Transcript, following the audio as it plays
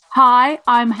Hi,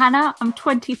 I'm Hannah. I'm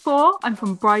 24. I'm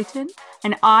from Brighton,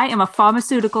 and I am a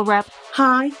pharmaceutical rep.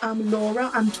 Hi, I'm Laura.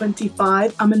 I'm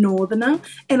 25. I'm a northerner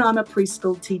and I'm a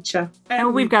preschool teacher. And And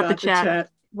we've we've got the got the chat. chat.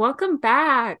 Welcome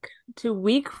back to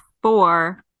week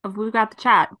 4 of We've Got the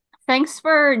Chat. Thanks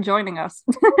for joining us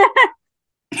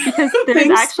because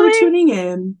Thanks for tuning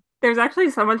in. there's actually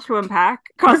so much to unpack.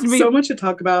 Caused me So much to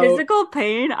talk about. physical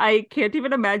pain. I can't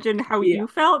even imagine how Yeah. you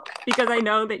felt because I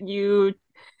know that you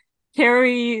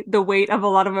carry the weight of a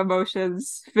lot of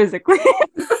emotions physically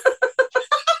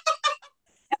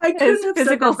I as couldn't have said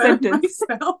physical that better symptoms.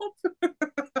 myself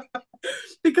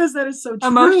because that is so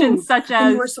Emotions true. such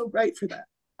And you are as so right for that.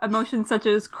 emotions such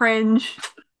as cringe, Mhm.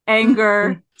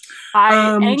 anger.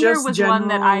 I anger Just was one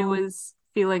that I general was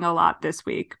feeling a lot this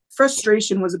week.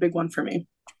 frustration was a big one for me.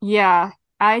 Yeah,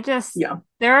 I just Yeah.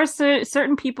 there are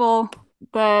certain people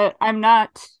that I'm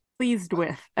not pleased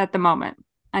with at the moment.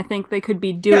 I think they could be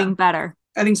Yeah, doing better.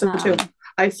 I think so too. Um,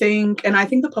 I think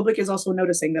the public is also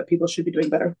noticing that people should be doing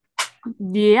better.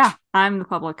 yeah, I'm the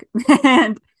public,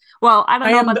 and well, I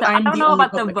I'm don't the know only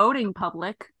about the public. voting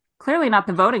public. Clearly, not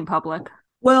the voting public.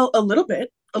 Well, a little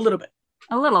bit. A little bit,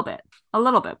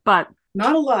 but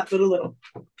Not a lot, but a little.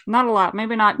 not a lot.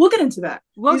 Maybe not. We'll get into that.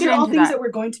 We'll These get are all into things that. that we're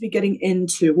going to be getting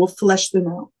into. We'll flesh them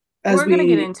out as We're gonna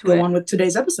get we into go it. on with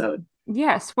today's episode.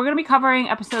 Yes, we're going to be covering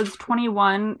episodes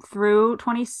 21 through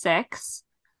 26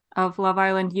 of Love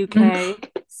Island UK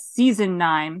season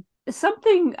 9.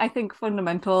 Something I think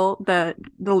fundamental that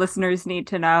the listeners need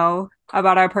to know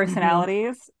about our Mm-hmm.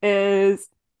 personalities is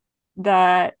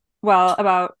that, well,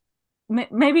 about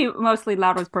maybe mostly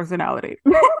Laura's personality,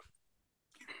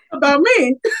 About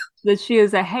me. that she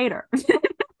is a hater.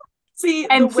 See,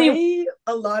 the And see, way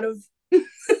a lot of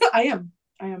I am.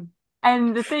 I am.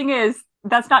 and the thing is,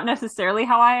 that's not necessarily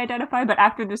how I identify, but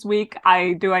after this week,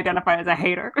 I do identify as a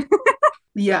hater.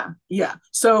 Yeah, yeah.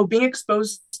 So being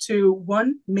exposed to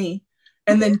one, me,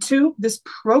 and then two, this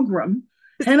program,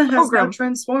 This Hannah has now program.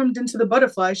 transformed into the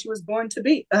butterfly she was born to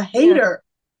be, a Yeah. hater.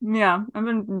 Yeah, I've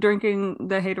been drinking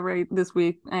the haterade this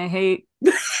week. I hate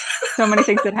so many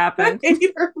things that happened.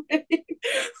 Hater.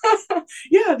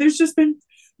 Yeah,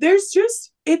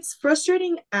 it's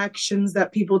frustrating actions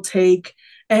that people take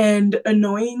and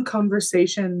annoying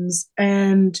conversations.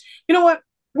 And you know what?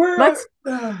 We're Let's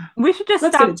we should just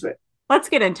let's get stop. into it. Let's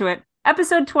get into it.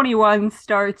 Episode 21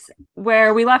 starts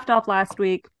where we left off last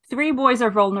week. 3 boys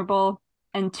are vulnerable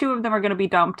and 2 of them are going to be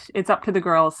dumped. It's up to the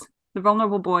girls. The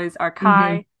vulnerable boys are Mm-hmm.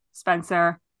 Kai,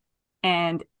 Spencer,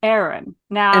 and Aaron.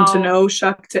 And to Now, no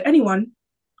shock to anyone,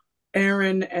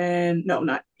 Aaron and no,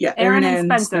 not yeah, Aaron Aaron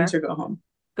and and Spencer Spencer go home.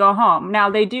 go home. Now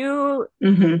they do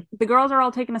Mm-hmm. the girls are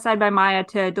all taken aside by Maya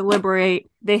to deliberate.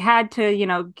 They had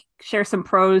to, share some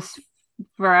pros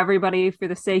for everybody for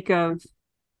the sake of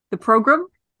the program,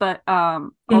 but Mm-hmm.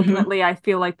 ultimately I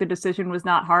feel like the decision was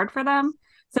not hard for them.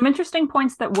 Some interesting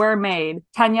points that were made.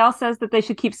 Danielle says that they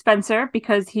should keep Spencer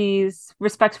because he's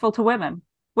respectful to women,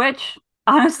 which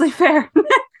honestly fair.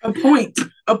 A point.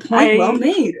 A point well I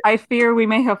made. I fear we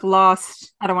may have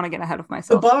lost. I don't want to get ahead of The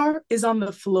myself. bar is on the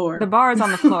The floor. bar is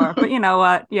on the floor, but you know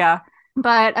what? Yeah.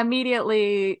 But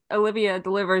immediately Olivia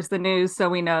delivers the news, so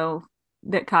we know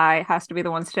that Kai has to be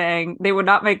the one staying. They would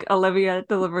not make Olivia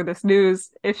deliver this news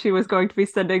if she was going to be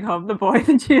sending home the boy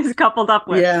that she is coupled up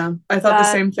with. Yeah, I thought the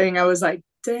But same thing. I was like,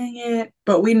 dang it.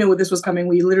 But we knew this was coming.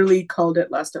 We literally called it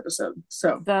last episode.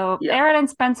 So, so yeah. Aaron and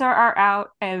Spencer are out,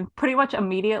 and pretty much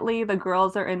immediately the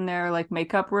girls are in their like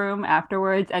makeup room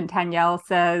afterwards, and Danielle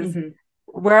says, Mm-hmm.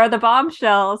 "Where are the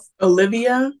bombshells?"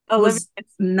 Olivia Olivia was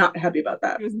not happy about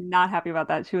that. She was not happy about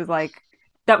that. She was like,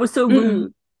 "That was so Mm-mm.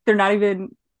 rude. They're not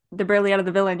even. They're barely out of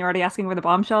the villa, and you're already asking where the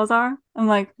bombshells are." I'm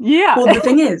like, "Yeah." Well, the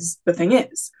thing is,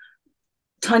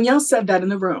 Tanyelle said that in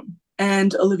the room,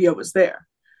 and Olivia was there.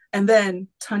 And then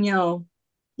Tanyelle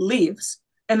leaves,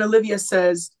 and Olivia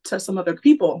says to some other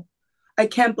people, I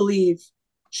can't believe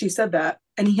she said that.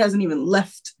 And he hasn't even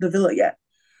left the villa yet.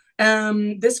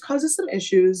 This causes some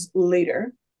issues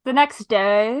later. The next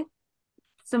day,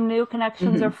 some new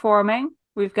connections are Mm-hmm. forming.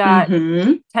 We've got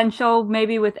Mm-hmm. potential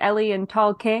maybe with Ellie and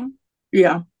Tall King.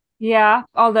 Yeah. Yeah, Which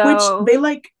although they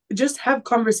like just have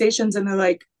conversations and they're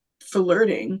like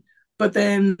flirting, but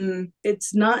then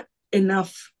it's not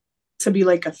enough to be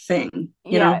like a thing,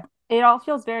 you yeah, know? it all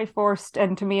feels very forced,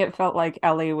 and to me, it felt like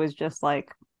Ellie was just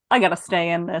like, "I gotta stay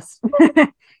in this,"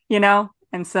 you know.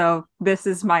 And so this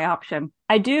is my option.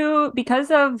 I do,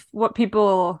 because of what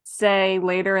people say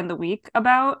later in the week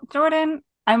about Jordan,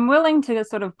 I'm willing to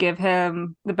sort of give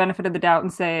him the benefit of the doubt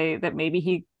and say that maybe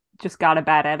he just got a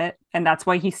bad edit and that's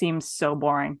why he seems so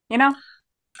boring. You know,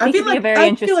 he could be a very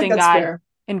I feel like interesting that's guy fair.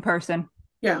 in person.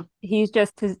 Yeah. He's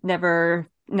just has never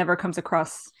never comes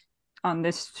across on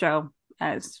this show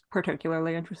as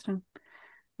particularly interesting,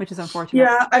 which is unfortunate.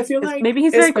 Yeah, I feel like, maybe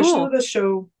he's very especially cool. with the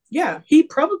show, yeah, he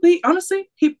probably, honestly,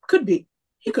 he could be.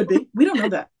 He could be. We don't know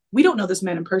that. We don't know this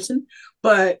man in person,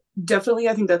 but definitely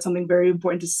I think that's something very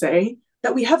important to say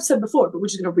that we have said before, but we're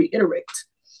just going to reiterate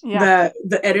that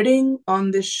the editing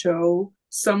on this show,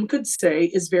 some could say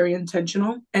is very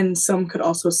intentional, and some could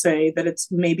also say that it's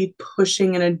maybe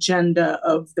pushing an agenda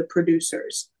of the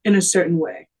producers in a certain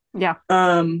way. Yeah.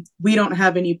 We don't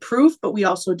have any proof, but we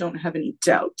also don't have any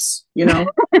doubts.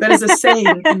 That is a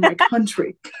saying in my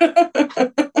country.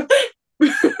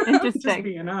 Interesting. Just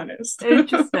being honest.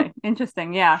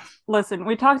 Interesting. Yeah. Listen,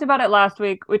 we talked about it last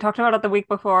week. We talked about it the week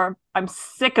before. I'm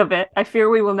sick of it. I fear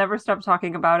we will never stop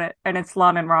talking about it. And it's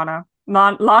Lon and Rana.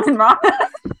 Lon and Rana.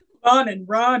 Lon and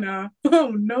Rana.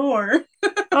 Oh, Nor.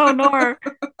 Oh, Nor.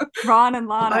 Ron and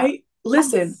Lana.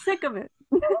 Listen. I'm sick of it.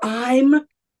 I'm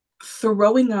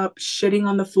throwing up, shitting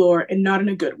on the floor, and not in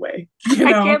a good way. I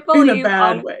can't believe, in a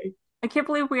bad way. I can't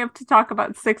believe we have to talk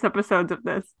about 6 episodes of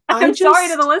this. I'm sorry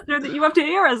to the listener that you have to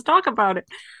hear us talk about it.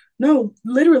 No,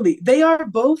 literally, they are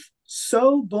both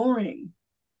so boring.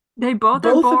 They both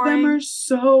are boring. Both of them are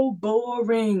so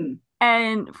boring.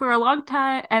 And for a long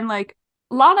time, and like,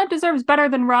 Lana deserves better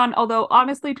than Ron, although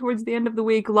honestly, towards the end of the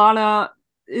week, Lana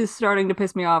is starting to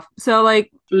piss me off. So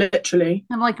like, literally,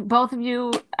 I'm like, both of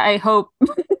you, I hope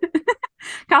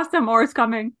Casa Amor is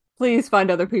coming. Please find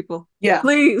other people. Yeah.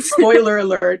 Please. Spoiler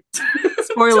alert.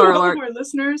 Spoiler alert. All of our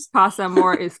listeners. Casa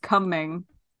Amor is coming.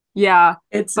 Yeah.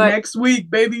 It's next week,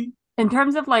 baby. In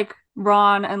terms of like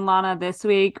Ron and Lana this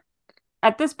week,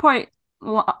 at this point,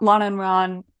 Lana and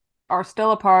Ron are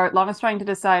still apart. Lana's trying to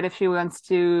decide if she wants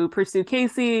to pursue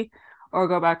Casey or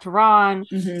go back to Ron.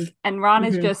 Mm-hmm. And Ron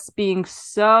is just being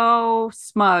so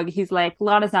smug. He's like,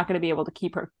 Lana's not going to be able to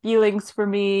keep her feelings for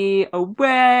me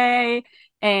away.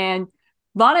 And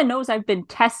Lana knows I've been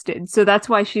tested, so that's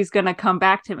why she's going to come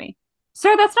back to me.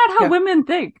 Sir, that's not how women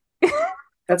think.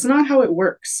 That's not how it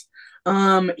works.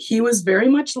 He was very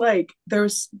much like,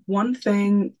 there's one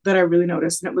thing that I really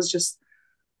noticed, and it was just,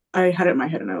 I had it in my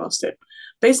head and I lost it.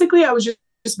 Basically, I was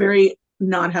just very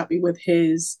not happy with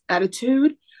his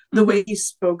attitude, the way he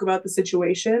spoke about the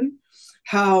situation,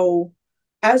 how,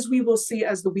 as we will see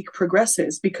as the week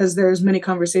progresses, because there's many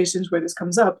conversations where this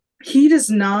comes up, he does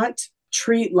not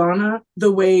treat Lana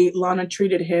the way Lana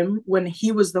treated him when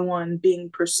he was the one being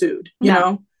pursued, you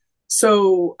know?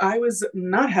 So I was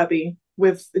not happy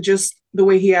with just the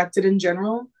way he acted in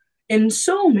general. In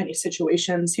so many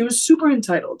situations, he was super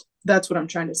entitled. That's what I'm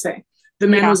trying to say. The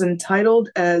man was entitled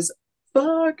as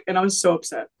fuck, and I was so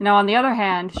upset. Now, on the other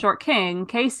hand, Short King,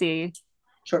 Casey.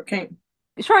 Short King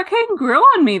grew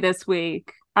on me this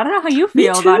week. I don't know how you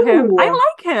feel about him. I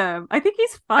like him. I think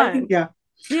he's fun.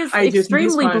 He has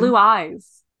extremely blue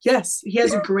eyes. Yes, he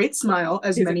has a great smile,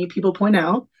 as many people point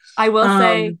out. I will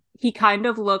say he kind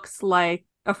of looks like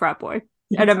a frat boy,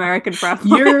 an American frat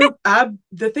boy.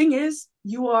 The thing is,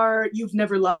 you've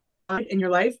never lied in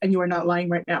your life, and you are not lying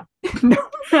right now. No,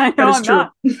 I know I'm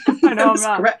not. I know I'm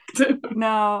not. Correct.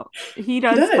 No, he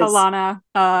does tell Lana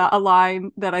a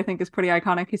line that I think is pretty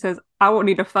iconic. He says, "I won't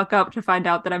need to fuck up to find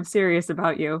out that I'm serious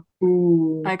about you."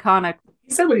 Ooh. Iconic.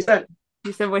 He said what he said.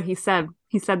 He said what he said.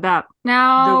 He said that.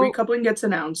 Now the recoupling gets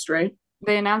announced, right?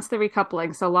 They announced the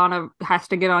recoupling, so Lana has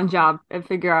to get on job and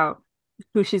figure out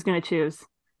who she's going to choose.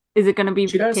 Is it going to be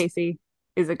Casey?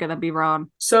 Is it going to be Ron?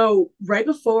 So right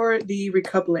before the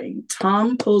recoupling,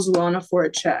 Tom pulls Lana for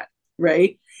a chat,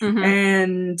 right? Mm-hmm.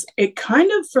 And it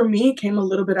kind of, for me, came a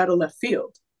little bit out of left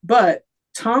field. But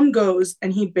Tom goes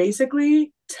and he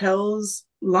basically tells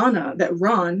Lana that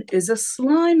Ron is a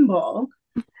slime ball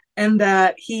and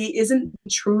that he isn't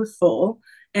truthful,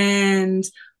 and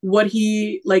what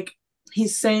he's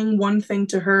saying one thing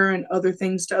to her and other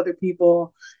things to other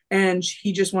people, and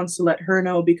he just wants to let her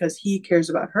know because he cares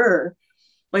about her,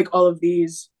 like all of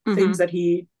these things that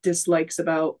he dislikes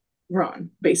about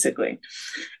Ron, basically.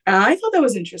 I thought that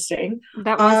was interesting.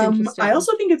 That was interesting. I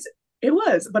also think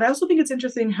but I also think it's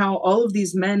interesting how all of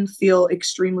these men feel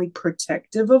extremely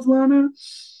protective of Lana,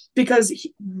 because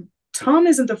Tom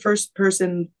isn't the first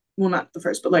person, well, not the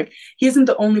first, but like, he isn't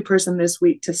the only person this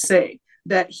week to say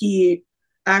that he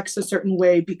acts a certain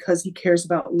way because he cares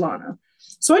about Lana.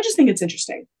 So I just think it's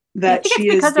interesting that she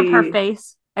is because of her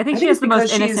face. I think she has the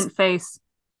most innocent face.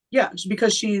 Yeah,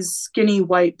 because she's skinny,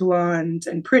 white, blonde,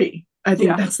 and pretty. I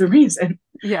think that's the reason.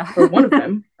 Yeah. Or one of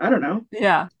them. I don't know.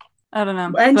 Yeah. I don't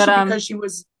know. And because she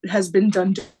has been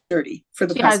done dirty for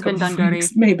the past couple of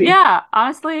weeks, maybe. Yeah,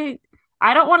 honestly,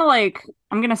 I don't want to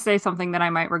I'm going to say something that I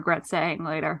might regret saying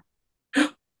later.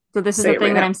 So this is the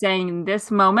thing that I'm saying in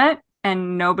this moment.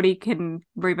 and nobody can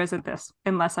revisit this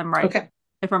unless I'm right. Okay.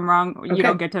 If I'm wrong, you Okay.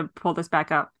 don't get to pull this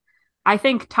back up. I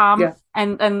think Tom, Yeah.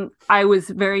 and I was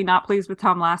very not pleased with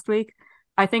Tom last week.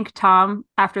 I think Tom,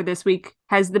 after this week,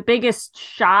 has the biggest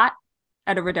shot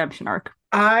at a redemption arc.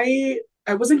 I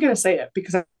wasn't gonna say it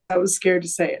because I was scared to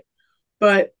say it,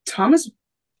 but Thomas,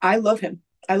 I love him.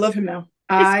 I love him now.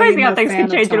 It's I crazy am how a things can fan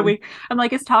of change in a Tom. week. I'm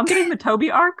like, is Tom getting the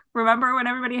Toby arc? Remember when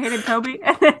everybody hated Toby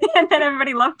and then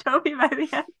everybody loved Toby by the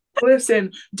end?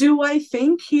 Listen, do I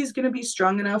think he's gonna be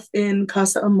strong enough in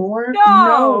Casa Amor? No,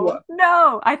 No.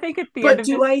 no. I think at the end But of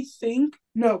do this, I think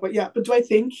no, but yeah, but do I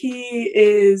think he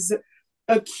is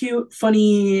a cute,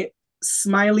 funny,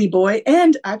 smiley boy?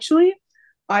 And actually,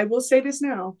 I will say this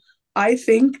now. I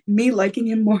think me liking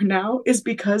him more now is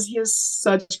because he is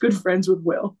such good friends with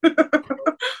Will.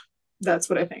 That's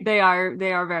what I think.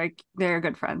 they're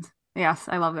good friends. Yes,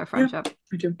 I love their Yeah, friendship.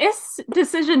 I do. It's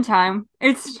decision time.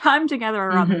 It's time to gather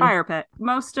around the Mm-hmm. fire pit.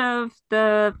 Most of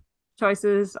the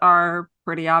choices are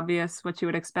pretty obvious, what you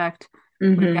would expect.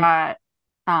 We've Mm-hmm.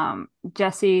 got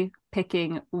Jesse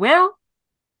picking Will,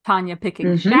 Tanya picking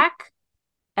Mm-hmm. Shaq,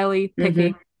 Ellie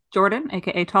picking Mm-hmm. Jordan,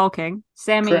 aka Tall King,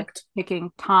 Sammy Correct.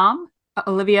 picking Tom,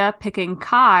 Olivia picking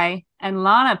Kai, and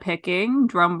Lana picking,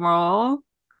 drumroll,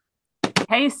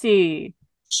 Casey.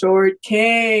 Short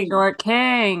King. Short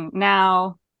King.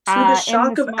 Now, To the in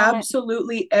shock this of moment,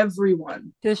 absolutely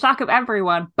everyone, to the shock of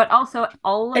everyone, but also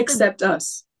all of the except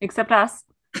us. except us,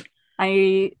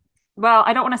 I well,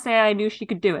 I don't want to say I knew she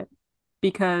could do it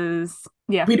because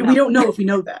yeah, We no. don't know if we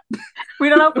know that. We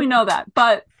don't know if we know that,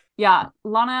 but yeah,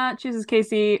 Lana chooses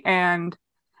Casey, and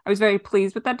I was very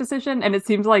pleased with that decision. And it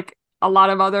seems like a lot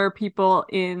of other people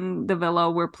in the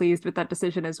villa were pleased with that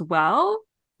decision as well,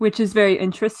 which is very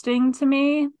interesting to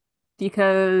me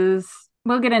because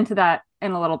we'll get into that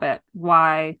in a little bit.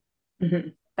 Why Mm-hmm.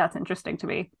 that's interesting to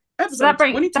me. So Episode that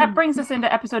 22. brings us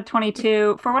into episode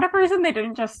 22. For whatever reason, they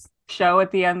didn't just show at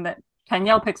the end that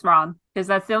Danielle picks Ron because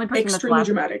that's the only person that's Extremely left.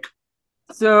 dramatic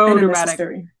So and dramatic.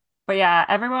 unnecessary. But yeah,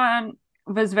 everyone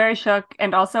was very shook.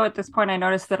 And also at this point, I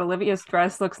noticed that Olivia's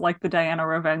dress looks like the Diana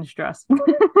Revenge dress.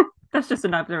 That's just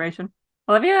an observation.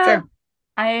 Olivia, Fair.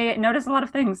 I notice a lot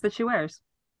of things that she wears.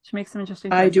 She makes some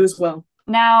interesting I choices. do as well.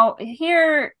 Now,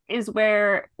 here is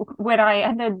where, when I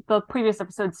ended the previous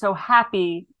episode so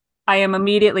happy, I am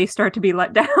immediately start to be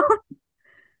let down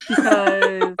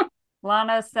because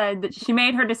Lana said that she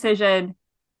made her decision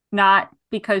not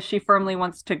because she firmly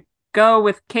wants to go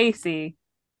with Casey,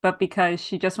 but because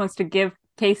she just wants to give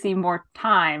Casey more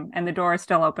time and the door is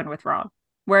still open with Ron.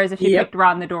 Whereas if she Yep. picked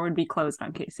Ron, the door would be closed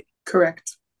on Casey.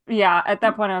 Correct. Yeah, at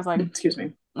that point I was like, Excuse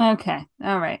me. okay,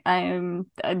 all right.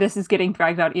 This is getting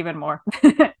dragged out even more.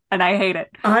 And I hate it.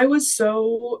 I was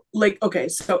so like, okay,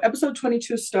 so episode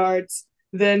 22 starts,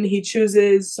 then he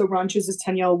chooses, so Ron chooses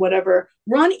Danielle, whatever.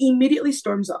 Ron immediately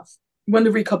storms off when the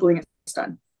recoupling is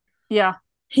done. Yeah.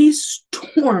 He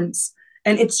storms,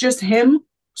 and it's just him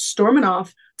storming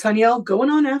off, Danielle going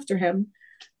on after him.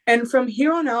 And from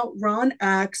here on out, Ron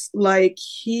acts like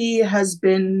he has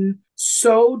been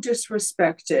so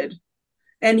disrespected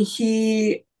and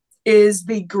he is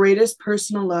the greatest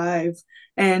person alive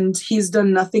and he's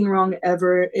done nothing wrong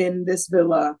ever in this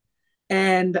villa.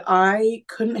 And I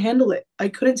couldn't handle it. I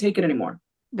couldn't take it anymore.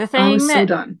 The I thing was so that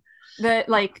done.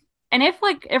 like, and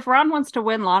if Ron wants to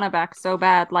win Lana back so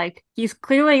bad, like he's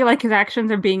clearly like his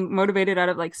actions are being motivated out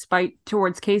of like spite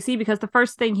towards Casey because the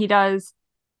first thing he does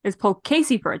is pull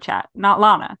Casey for a chat, not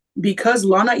Lana. Because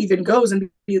Lana even goes and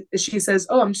she says,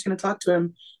 "Oh, I'm just gonna talk to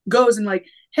him." Goes and like,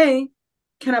 "Hey,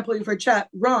 can I pull you for a chat?"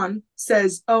 Ron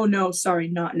says, "Oh no, sorry,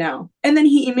 not now." And then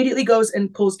he immediately goes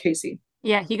and pulls Casey.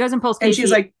 Yeah, he goes and pulls Casey. And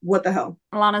she's like, "What the hell?"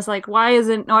 Lana's like, why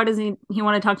doesn't he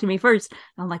want to talk to me first?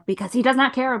 And I'm like, because he does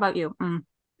not care about you.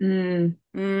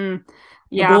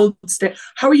 Yeah. Bold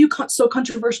How are you so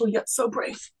controversial yet so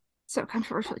brave? So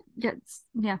controversial.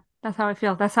 Yeah, that's how I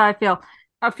feel. That's how I feel.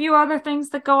 A few other things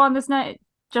that go on this night,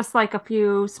 just like a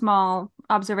few small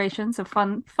observations of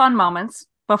fun moments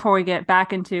before we get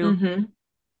back into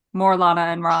more Lana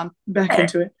and Ron. Back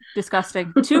into it.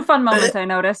 Disgusting. Two fun moments I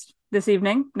noticed this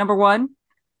evening. Number one,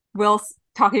 Will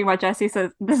talking about Jesse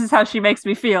says, "This is how she makes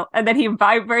me feel," and then he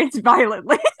vibrates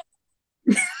violently.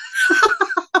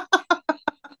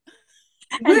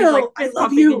 And he's like I fist love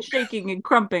pumping you. and shaking and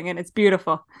crumping, and it's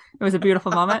beautiful. It was a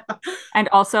beautiful moment. And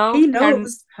also, he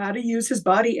knows how to use his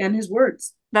body and his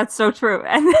words. That's so true.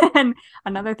 And then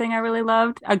another thing I really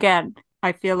loved, again,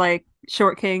 I feel like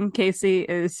Short King Casey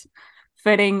is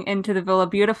fitting into the villa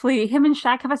beautifully. Him and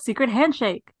Shaq have a secret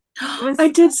handshake. I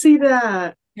did see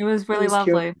that. It was really was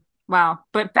lovely. cute. Wow.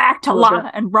 But back to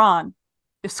Lana and Ron.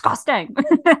 Disgusting.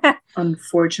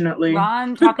 Unfortunately.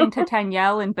 Ron talking to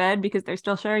Danielle in bed because they're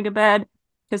still sharing a bed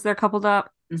because they're coupled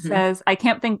up, says, I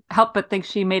can't help but think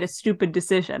she made a stupid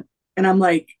decision. And I'm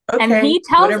like, okay, and he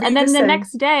tells, and then the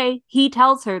next day, he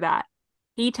tells her that.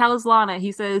 He tells Lana,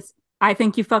 he says, I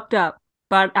think you fucked up,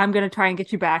 but I'm going to try and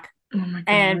get you back. Oh my God.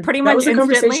 And pretty much that was a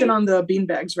conversation on the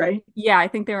beanbags, right? Yeah, I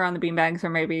think they were on the beanbags or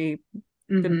maybe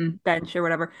the bench or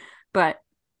whatever. But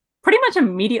pretty much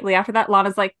immediately after that,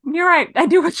 Lana's like, you're right. I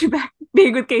do want you back.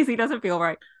 Being with Casey doesn't feel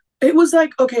right. It was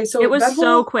like, okay, so it was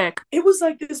so quick. It was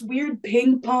like this weird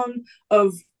ping pong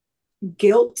of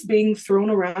guilt being thrown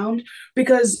around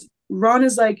because Ron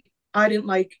is like, I didn't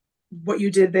like what you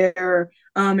did there.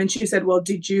 And she said, well,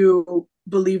 did you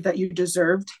believe that you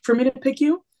deserved for me to pick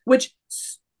you? Which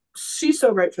she's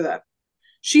so right for that.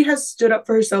 She has stood up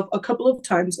for herself a couple of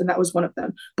times, and that was one of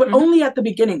them, but only at the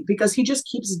beginning because he just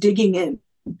keeps digging in,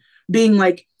 being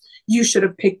like, you should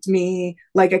have picked me.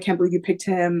 Like, I can't believe you picked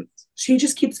him. She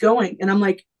just keeps going. And I'm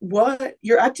like, what?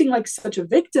 You're acting like such a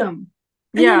victim.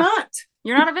 And you're not.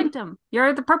 You're not a victim.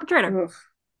 You're the perpetrator.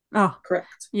 Oh,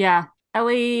 correct. Yeah.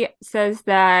 Ellie says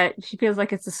that she feels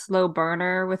like it's a slow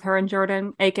burner with her and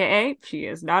Jordan, aka she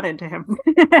is not into him.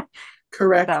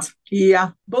 Correct. So. Yeah.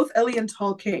 Both Ellie and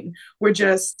Tall King were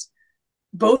just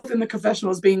both in the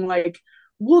confessionals being like,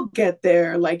 we'll get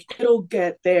there. Like, it'll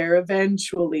get there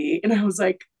eventually. And I was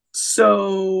like,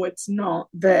 so it's not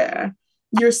there.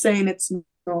 You're saying it's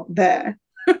not there.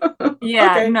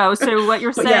 Yeah, okay. No. So what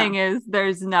you're saying is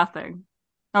there's nothing.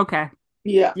 Okay.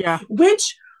 Yeah. Yeah.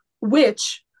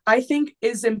 Which I think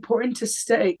is important to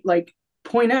stay, like,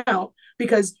 point out,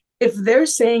 because if they're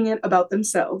saying it about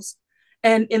themselves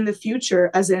and in the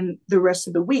future, as in the rest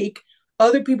of the week,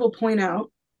 other people point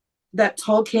out that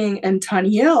Tall King and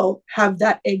Tanielle have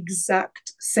that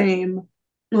exact same,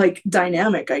 like,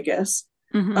 dynamic, I guess.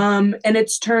 And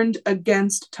it's turned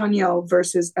against Tanielle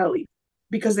versus Ellie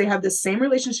because they have the same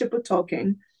relationship with Tall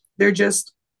King. They're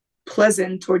just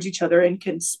pleasant towards each other and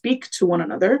can speak to one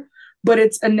another, but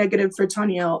it's a negative for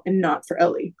Tanielle and not for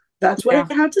Ellie. That's what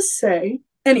I had to say.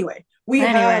 Anyway, we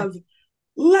have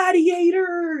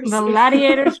Gladiators. The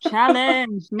Gladiators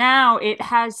challenge. Now, it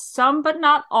has some but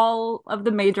not all of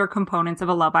the major components of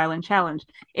a Love Island challenge.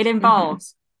 It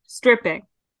involves stripping.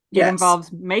 It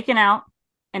involves making out.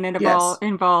 And it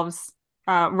involves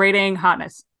rating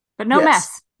hotness. But no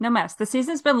mess. No mess. The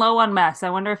season's been low on mess. I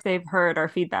wonder if they've heard our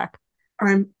feedback.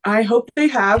 I hope they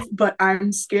have, but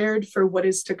I'm scared for what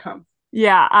is to come.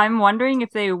 Yeah, I'm wondering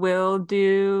if they will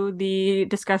do the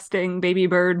disgusting baby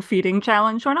bird feeding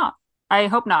challenge or not. I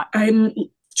hope not. I'm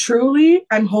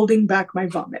holding back my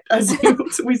vomit as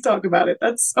we talk about it.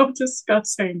 That's so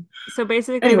disgusting. So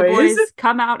basically, the boys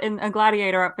come out in a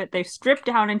gladiator outfit. They strip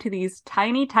down into these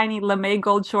tiny, tiny lame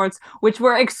gold shorts, which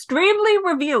were extremely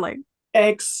revealing.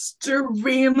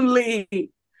 Extremely.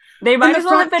 They might as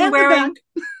well have been wearing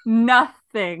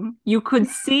nothing. You could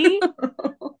see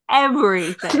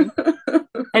everything.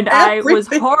 And I was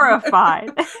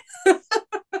horrified.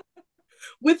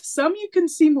 With some, you can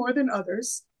see more than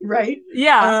others, right?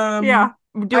 Yeah, yeah.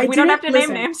 We don't have to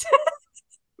name names.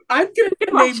 I'm going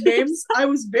to name names. I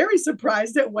was very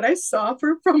surprised at what I saw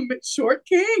from Short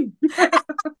King.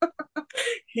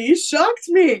 He shocked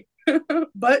me.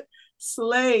 But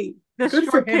slay. The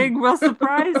Short King will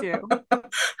surprise you.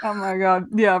 Oh my God.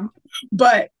 Yeah.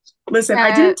 But listen,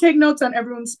 I didn't take notes on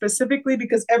everyone specifically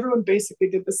because everyone basically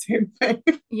did the same thing.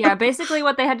 Yeah, basically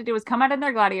what they had to do was come out in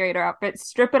their gladiator outfit,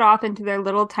 strip it off into their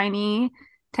little tiny,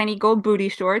 tiny gold booty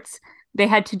shorts. They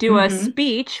had to do a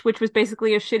speech, which was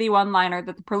basically a shitty one-liner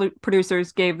that the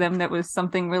producers gave them that was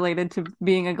something related to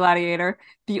being a gladiator.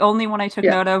 The only one I took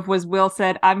note of was Will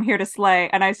said, "I'm here to slay."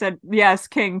 And I said, "Yes,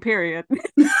 king, period."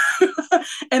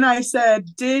 And I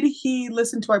said, did he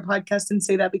listen to our podcast and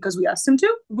say that because we asked him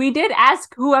to? We did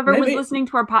ask whoever was listening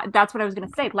to our podcast. That's what I was going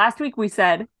to say. Last week we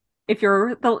said, if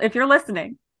you're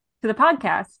listening to the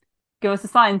podcast, give us a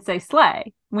sign and say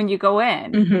slay when you go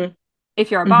in.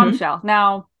 If you're a bombshell.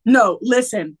 Now, no,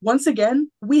 listen, once again,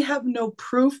 we have no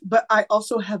proof, but I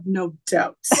also have no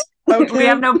doubts. Okay? We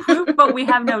have no proof, but we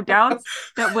have no doubts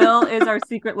that Will is our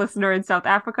secret listener in South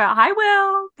Africa. Hi,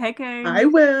 Will. Hey, King. Hi,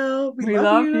 Will. We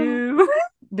love you.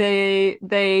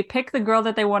 They pick the girl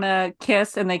that they want to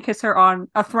kiss, and they kiss her on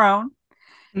a throne.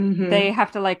 They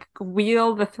have to, like,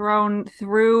 wheel the throne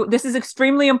through. This is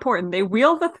extremely important. They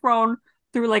wheel the throne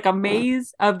through, like, a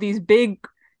maze of these big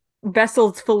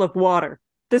vessels full of water.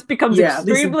 This becomes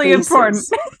extremely important.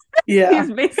 Yeah.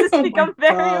 These bases become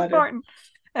very important.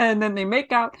 And then they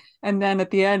make out. And then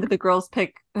at the end, the girls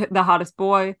pick the hottest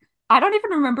boy. I don't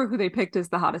even remember who they picked as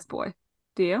the hottest boy.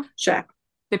 Do you? Shaq.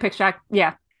 They picked Shaq.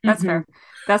 Yeah. That's Mm-hmm. fair.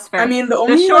 That's I fair. mean, the The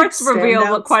only like shorts reveal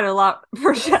look standouts. quite a lot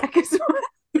for Shaq as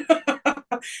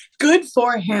well. Good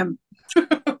for him.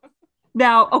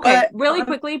 Now, okay, But really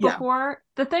quickly yeah. before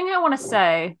the thing I want to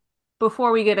say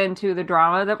before we get into the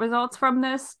drama that results from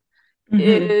this Hmm.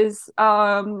 is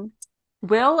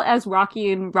Will as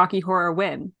Rocky and Rocky Horror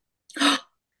win.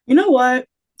 You know what?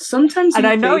 Sometimes And you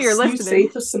I know you're face you say listening.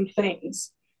 to some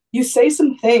things. You say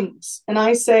some things, and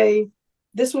I say,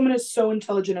 "This woman is so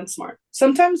intelligent and smart."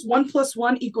 Sometimes 1 +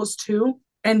 1 = 2,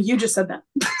 and you just said that.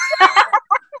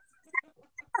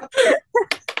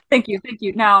 Thank you, thank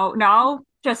you. Now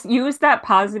just use that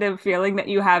positive feeling that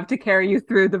you have to carry you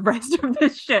through the rest of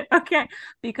this shit, okay?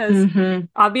 Because Mm-hmm.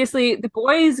 obviously the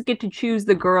boys get to choose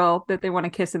the girl that they want to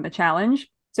kiss in the challenge.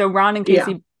 So Ron and Yeah,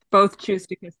 Casey both choose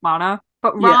to kiss Lana,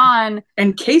 but yeah. Ron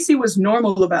And Casey was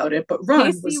normal about it, but Ron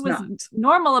Casey was was not.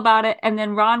 normal about it, and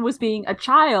then Ron was being a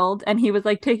child, and he was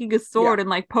like taking a Yeah. sword and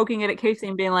like poking it at Casey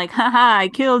and being like, "Haha, I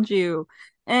killed you."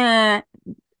 Eh,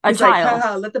 a He's like, child.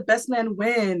 haha, let the best man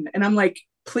win. And I'm like,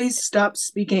 please stop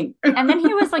speaking. And then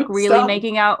he was like really Stop.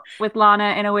 making out with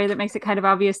Lana in a way that makes it kind of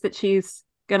obvious that she's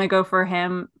gonna go for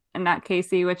him and not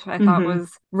Casey, which I thought Mm-hmm.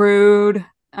 was rude.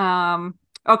 I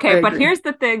Okay, but agree. here's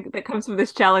the thing that comes from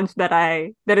this challenge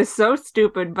that is so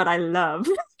stupid, but I love.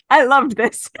 I loved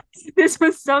this. This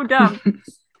was so dumb.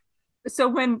 So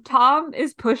when Tom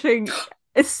is pushing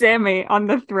Sammy on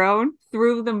the throne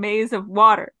through the maze of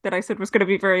water that I said was going to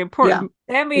be very Yeah. important,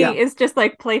 Sammy Yeah. is just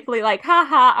like playfully like,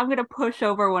 haha, I'm going to push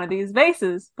over one of these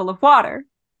vases full of water.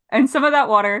 And some of that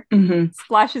water Mm-hmm.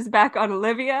 splashes back on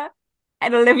Olivia,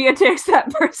 and Olivia takes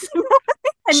that personally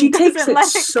She and takes doesn't it let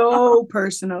it go. so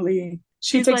personally.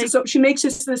 She She's takes it like, so she makes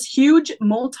this huge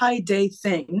multi-day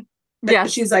thing that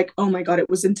yes. she's like, oh my God, it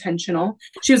was intentional.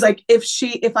 She was like,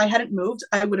 if I hadn't moved,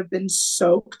 I would have been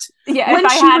soaked. Yeah, if When I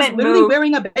she was hadn't literally moved,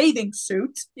 wearing a bathing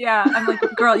suit. yeah, I'm like,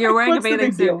 girl, you're wearing a What's the bathing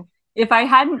big suit. deal? If I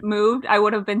hadn't moved, I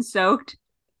would have been soaked.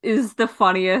 Is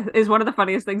one of the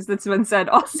funniest things that's been said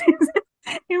all season.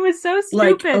 It was so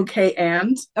Like, stupid. okay,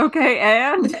 and Okay,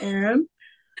 and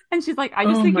and she's like, I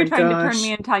just oh think you're my trying to turn me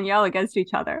gosh. and Tanyelle against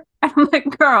each other. And I'm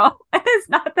like, girl, it is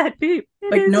not that deep.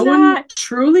 It Like is not.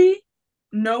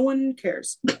 no one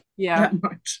cares Yeah, that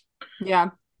much.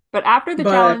 yeah. But after the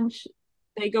But challenge,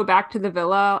 they go back to the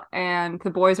villa, and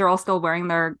the boys are all still wearing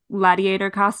their gladiator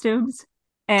costumes.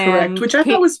 correct, And which I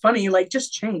thought was funny, like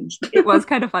just changed. it was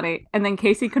kind of funny. And then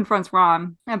Casey confronts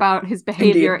Ron about his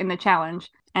behavior Indeed. in the challenge.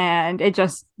 And it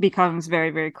just becomes very,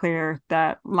 very clear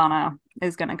that Lana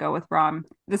is going to go with Ron.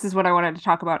 This is what I wanted to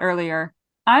talk about earlier.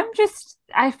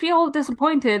 I feel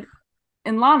disappointed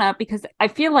in Lana because I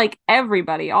feel like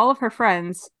everybody, all of her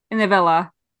friends in the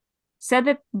villa, said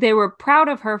that they were proud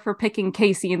of her for picking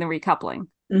Casey in the recoupling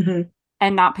Mm-hmm.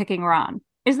 and not picking Ron.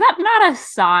 Is that not a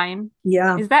sign?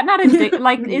 Yeah. Is that not a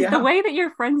like? Is the Yeah. way that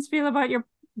your friends feel about your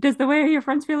does the way your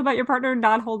friends feel about your partner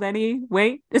not hold any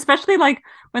weight? Especially like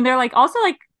when they're like also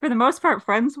like for the most part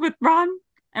friends with Ron.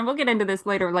 And we'll get into this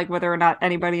later, like whether or not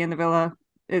anybody in the villa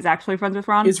is actually friends with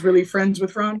Ron. Is really friends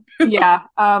with Ron. Yeah.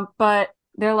 But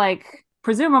they're like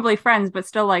presumably friends, but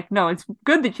still like, no, it's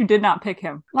good that you did not pick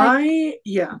him. Like,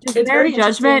 Yeah, does it's their very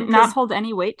interesting judgment not because hold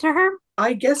any weight to her?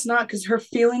 I guess not, because her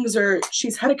feelings are,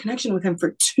 she's had a connection with him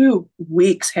for 2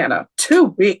 weeks, Hannah.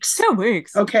 2 weeks. 2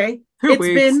 weeks. Okay. 2 weeks.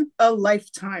 It's been a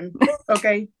lifetime.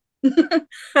 Okay.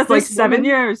 That's like This 7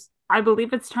 years. I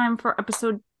believe it's time for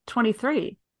episode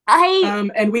 23.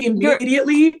 And we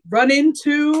immediately run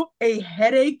into a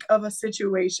headache of a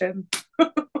situation.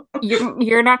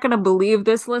 You're not gonna believe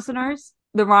this, listeners.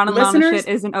 The Ron and Lana shit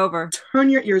isn't over. Turn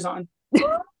your ears on.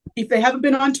 If they haven't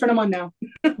been on, turn them on now.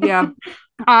 Yeah.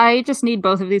 I just need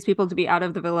both of these people to be out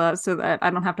of the villa so that I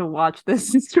don't have to watch this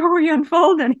story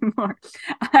unfold anymore.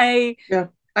 I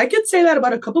could say that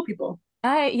about a couple people.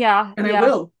 Yeah. And I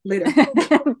will later.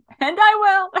 And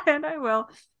I will.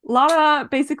 Lana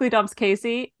basically dumps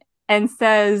Casey and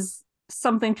says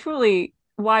something truly,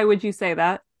 why would you say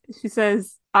that? She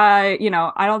says, I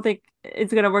don't think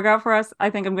it's gonna work out for us. I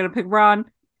think I'm gonna pick Ron.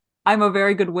 I'm a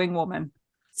very good wing woman.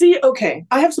 See, okay,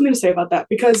 I have something to say about that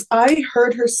because I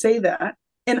heard her say that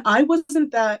and I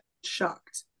wasn't that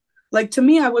shocked. Like, to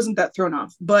me, I wasn't that thrown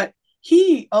off, but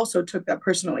he also took that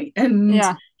personally and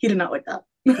he did not like that.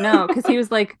 No, because he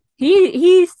was like,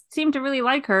 he seemed to really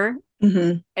like her.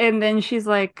 Mm-hmm. And then she's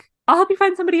like, I'll help you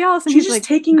find somebody else. And she's he's just like,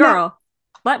 taking girl,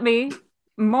 let me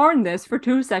mourn this for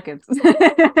 2 seconds.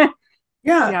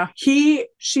 Yeah. She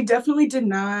definitely did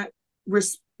not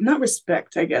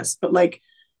respect, I guess, but like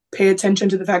pay attention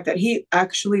to the fact that he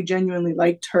actually genuinely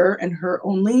liked her and her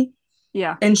only.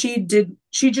 Yeah. And she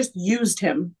just used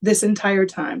him this entire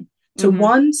time to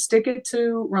one, stick it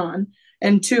to Ron,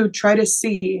 and two, try to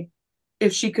see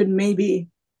if she could maybe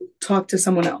talk to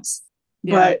someone else.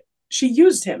 Yeah. But she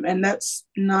used him, and that's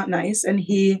not nice. And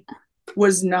he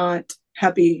was not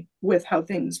happy with how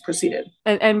things proceeded.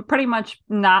 And pretty much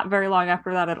not very long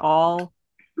after that at all,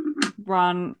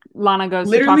 Lana goes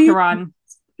Literally, to talk to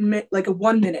Ron. Like a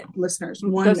 1 minute, listeners.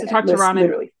 Goes to talk to Ron.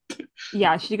 Literally.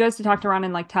 Yeah, she goes to talk to Ron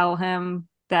and like tell him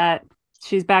that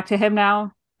she's back to him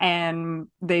now. And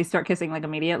they start kissing like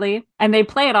immediately. And they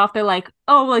play it off. They're like,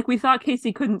 oh, like we thought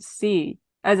Casey couldn't see,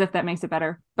 as if that makes it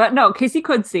better. But no, Casey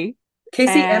could see.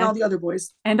 Casey and all the other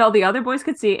boys. And all the other boys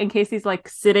could see. And Casey's like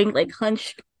sitting like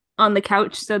hunched on the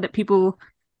couch so that people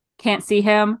can't see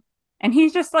him. And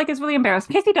he's just like is really embarrassed.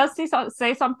 Casey does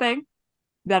say something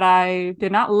that I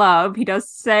did not love. He does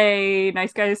say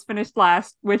nice guys finished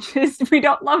last, which is, we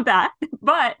don't love that.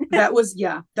 But that was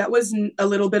a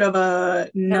little bit of a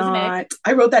not.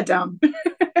 I wrote that down.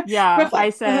 Yeah,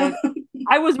 I said,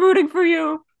 I was rooting for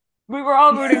you. We were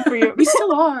all rooting for you. We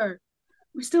still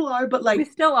are, but like we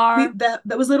still are.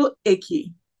 That was a little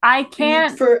icky. I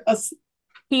can't for us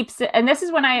keep, and this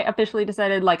is when I officially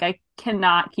decided like I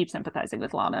cannot keep sympathizing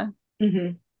with Lana.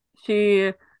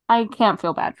 Mm-hmm. I can't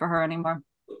feel bad for her anymore.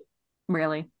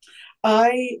 Really.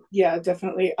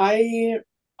 Definitely. I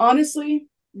honestly,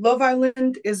 Love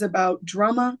Island is about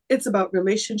drama. It's about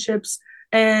relationships.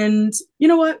 And you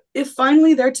know what? If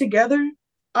finally they're together,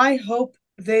 I hope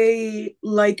they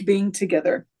like being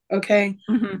together. Okay.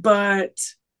 Mm-hmm. But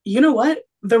you know what?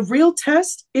 The real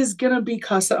test is going to be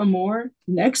Casa Amor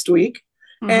next week.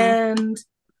 Mm-hmm. And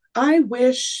I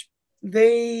wish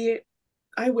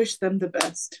them the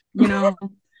best, you know.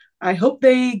 I hope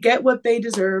they get what they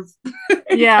deserve.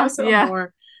 Yeah.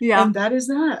 And that is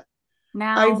that.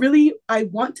 Now I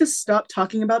want to stop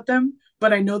talking about them,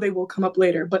 but I know they will come up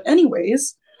later. But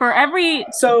anyways, for every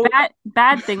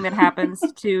bad thing that happens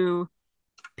to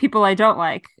people I don't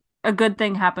like, a good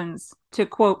thing happens. To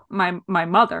quote my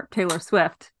mother, Taylor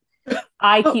Swift,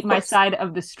 I keep my side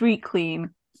of the street clean.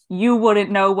 You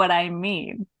wouldn't know what I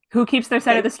mean. Who keeps their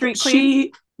side of the street clean?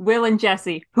 Will and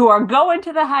Jesse, who are going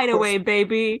to the hideaway,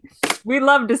 baby. We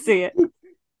love to see it.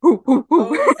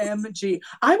 OMG.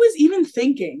 I was even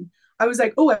thinking, I was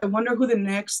like, oh, I wonder who the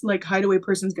next like hideaway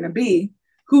person's gonna be.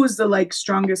 Who's the like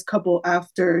strongest couple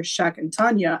after Shaq and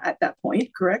Tanya at that point,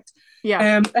 correct?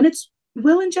 Yeah. And it's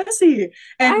Will and Jesse.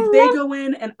 And they go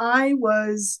in, and I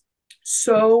was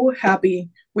so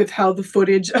happy with how the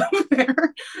footage of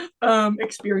their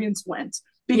experience went.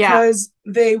 Because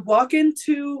they walk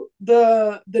into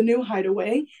the new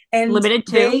hideaway and limited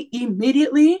to, they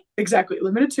immediately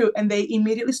limited to, and they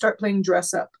immediately start playing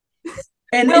dress up.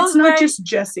 And Will's it's not just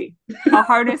Jesse. A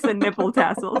harness and nipple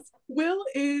tassels. Will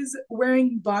is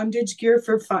wearing bondage gear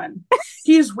for fun.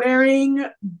 He's wearing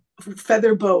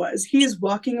feather boas. He is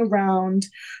walking around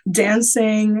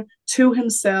dancing to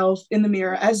himself in the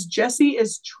mirror as Jesse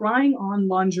is trying on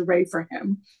lingerie for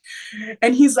him.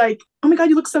 And he's like, oh my God,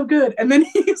 you look so good. And then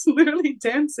he's literally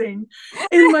dancing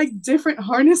in like different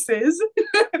harnesses.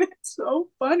 And it's so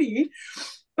funny.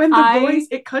 And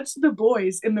it cuts to the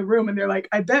boys in the room, and they're like,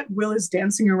 I bet Will is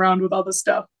dancing around with all the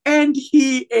stuff. And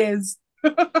he is.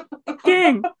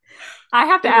 King. I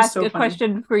have to ask a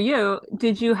question for you.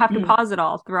 Did you have to pause it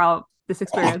all throughout this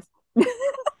experience?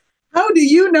 How do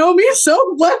you know me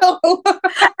so well?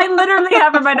 I literally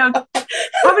have in my notes.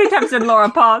 How many times did Laura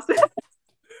pause?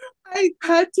 I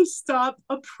had to stop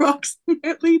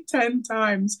approximately 10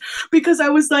 times because I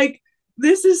was like,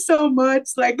 this is so much.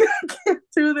 Like, I can't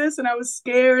do this. And I was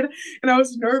scared and I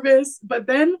was nervous. But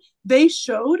then they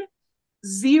showed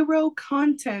zero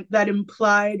content that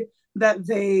implied that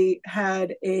they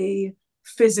had a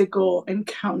physical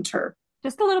encounter.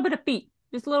 Just a little bit of feet.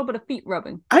 Just a little bit of feet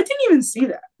rubbing. I didn't even see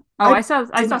that. Oh, I saw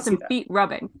some feet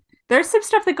rubbing. There's some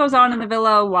stuff that goes on in the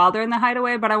villa while they're in the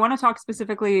hideaway, but I want to talk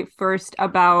specifically first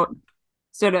about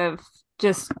sort of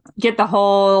just get the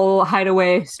whole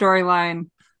hideaway storyline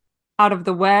out of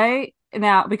the way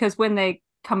now, because when they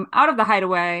come out of the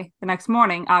hideaway the next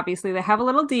morning, obviously they have a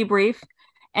little debrief.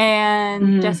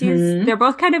 And they're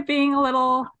both kind of being a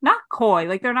little, not coy,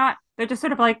 like they're just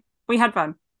sort of like, we had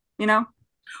fun, you know?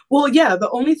 Well, yeah, the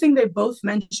only thing they both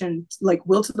mentioned, like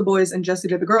Will to the boys and Jesse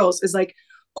to the girls, is like,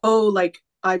 oh, like,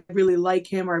 I really like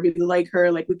him or I really like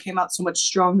her, like, we came out so much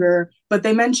stronger. But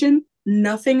they mentioned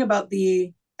nothing about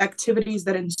the activities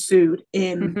that ensued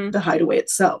in the hideaway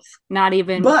itself. Not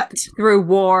even through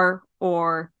war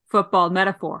or football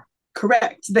metaphor.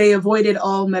 Correct. They avoided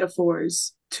all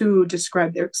metaphors to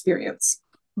describe their experience.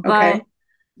 But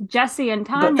Jesse and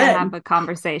Tanya have a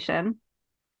conversation,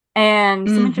 and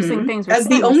some interesting things were as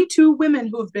the only two women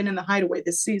who have been in the hideaway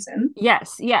this season.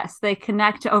 Yes, they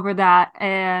connect over that,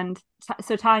 and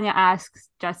so Tanya asks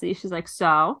Jesse, she's like,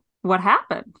 so what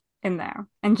happened in there?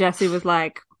 And Jesse was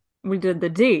like, we did the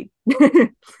deed.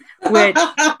 Which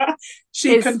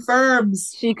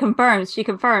confirms. She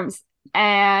confirms.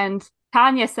 And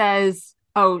Tanya says,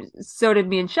 oh, so did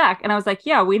me and Shaq. And I was like,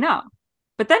 yeah, we know.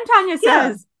 But then Tanya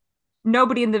says,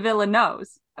 nobody in the villa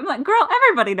knows. I'm like, girl,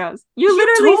 everybody knows. You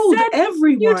literally told said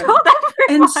everyone. You told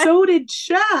everyone. And so did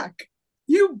Shaq.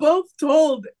 You both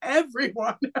told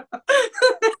everyone. Tell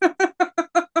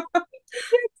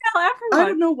everyone. I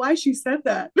don't know why she said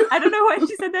that. I don't know why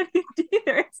she said that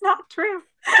either. It's not true.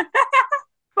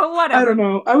 But whatever. I don't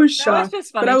know. I was shocked.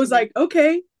 But I was like, me.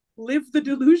 Okay, live the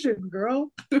delusion,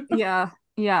 girl. Yeah.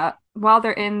 While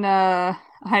they're in the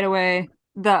hideaway,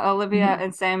 the Olivia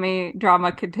and Sammy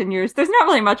drama continues. There's not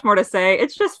really much more to say.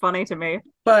 It's just funny to me.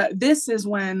 But this is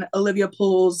when Olivia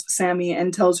pulls Sammy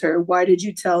and tells her, why did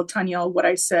you tell Tanya what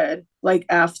I said? Like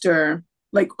after,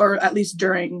 or at least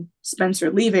during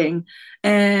Spencer leaving.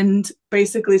 And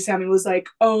basically Sammy was like,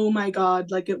 oh my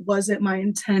God, like it wasn't my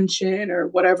intention or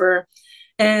whatever.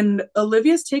 And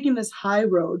Olivia's taking this high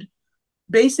road,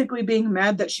 basically being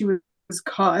mad that she was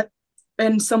caught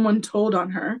and someone told on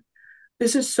her.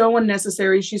 This is so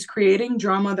unnecessary. She's creating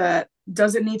drama that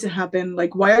doesn't need to happen.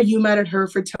 Like, why are you mad at her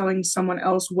for telling someone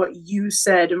else what you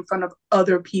said in front of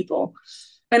other people?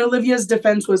 And Olivia's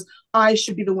defense was, I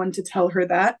should be the one to tell her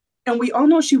that. And we all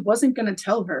know she wasn't going to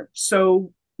tell her.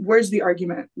 So where's the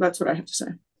argument? That's what I have to say.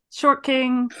 Short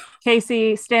King,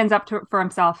 Casey, stands up for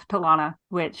himself to Lana,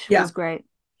 which was great.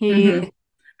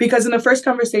 Because in the first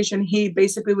conversation, he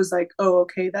basically was like, oh,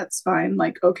 okay, that's fine.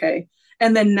 Like, okay.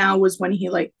 And then now was when he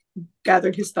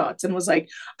gathered his thoughts and was like,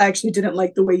 I actually didn't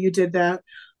like the way you did that.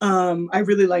 I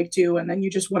really liked you. And then you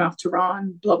just went off to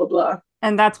Ron, blah, blah, blah.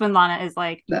 And that's when Lana is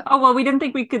like, oh, well, we didn't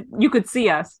think you could see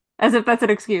us, as if that's an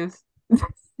excuse.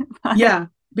 Yeah,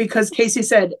 because Casey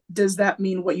said, does that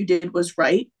mean what you did was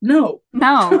right? No,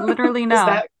 literally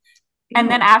no.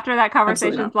 And then after that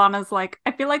conversation, Lana's like,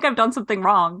 I feel like I've done something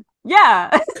wrong.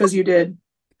 Yeah. Because you did.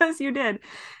 Because you did.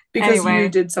 Because you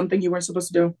did something you weren't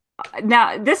supposed to do.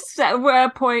 Now, this is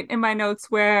a point in my notes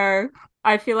where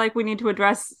I feel like we need to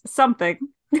address something.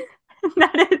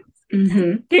 That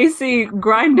is Casey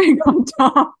grinding on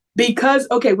Tom. Because,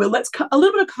 okay, well, let's a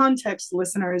little bit of context,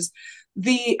 listeners.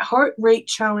 The heart rate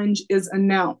challenge is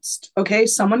announced. Okay,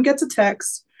 someone gets a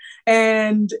text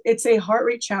and it's a heart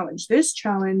rate challenge. This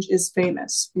challenge is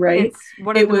famous, right? It's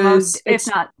one of the most, if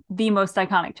not the most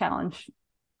iconic challenge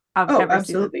I've ever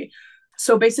absolutely. seen.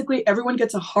 So basically, everyone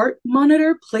gets a heart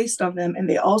monitor placed on them and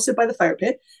they all sit by the fire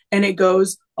pit. And it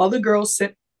goes, all the girls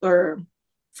sit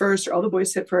first, or all the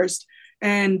boys sit first,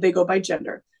 and they go by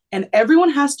gender. And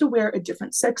everyone has to wear a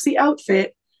different sexy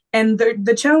outfit. And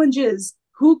the challenge is,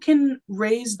 who can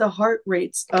raise the heart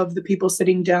rates of the people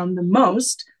sitting down the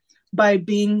most by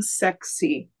being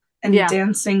sexy and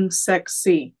dancing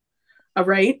sexy. All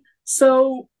right.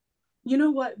 So, you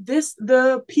know what?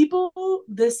 The people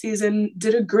this season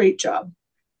did a great job.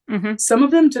 Some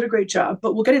of them did a great job,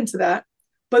 but we'll get into that.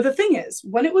 But the thing is,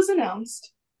 when it was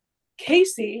announced,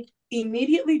 Casey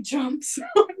immediately jumps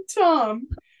on Tom,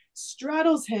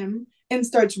 straddles him, and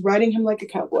starts riding him like a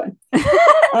cowboy.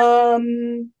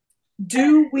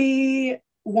 Do we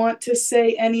want to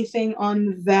say anything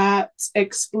on that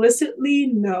explicitly?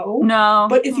 No.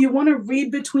 But if you want to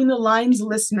read between the lines,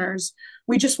 listeners,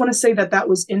 we just want to say that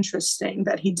was interesting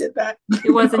that he did that.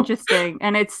 It was interesting.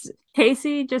 And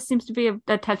Casey just seems to be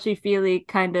a touchy-feely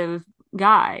kind of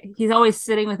guy. He's always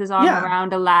sitting with his arm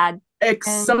around a lad.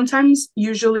 Sometimes,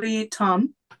 usually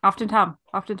Tom. Often Tom.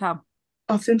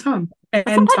 And Tom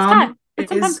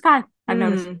sometimes Kai. I've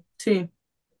noticed. T.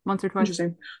 Once or twice.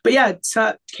 Interesting. But yeah,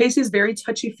 Casey's very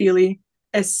touchy-feely,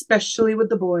 especially with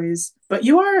the boys. But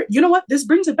you know what? This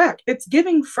brings it back. It's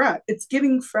giving frat. It's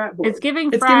giving frat boy. It's giving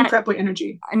frat boy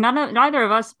energy. Neither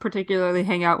of us particularly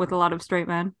hang out with a lot of straight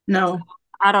men. No.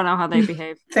 I don't know how they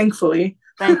behave. Thankfully.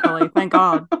 Thank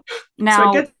God.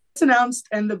 Now, so it gets announced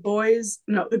and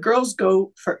the girls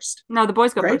go first. No, the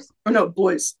boys go first. Or no,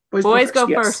 boys. Boys go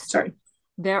first. Sorry.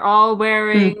 They're all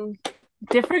wearing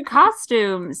different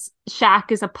costumes.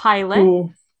 Shaq is a pilot.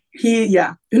 Ooh. He's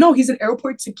an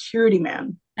airport security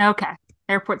man. Okay.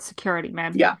 Airport security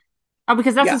man. Yeah. Oh,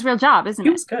 because that's his real job, isn't it?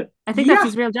 He was good. I think that's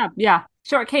his real job. Yeah.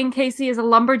 Short King Casey is a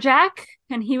lumberjack,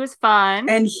 and he was fun.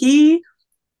 And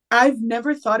I've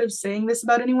never thought of saying this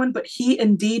about anyone, but he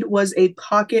indeed was a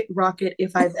pocket rocket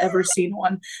if I've ever seen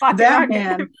one.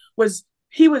 Man was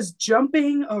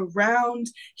jumping around.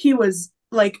 He was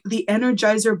like the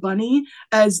Energizer Bunny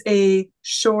as a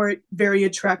short, very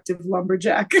attractive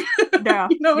lumberjack. Yeah.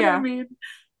 You know what I mean?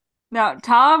 Now,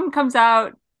 Tom comes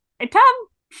out. And Tom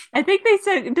I think they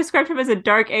said described him as a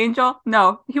dark angel.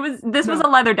 No, this was No. a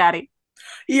leather daddy.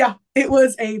 Yeah, it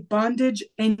was a bondage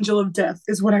angel of death,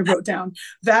 is what I wrote down.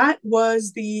 That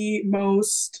was the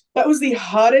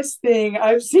hottest thing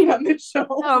I've seen on this show,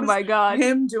 Oh was my god.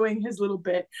 him doing his little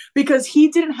bit, because he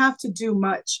didn't have to do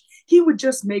much. He would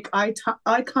just make eye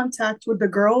contact with the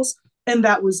girls, and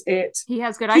that was it. He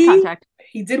has good eye He contact.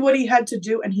 he did what he had to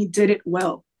do, and he did it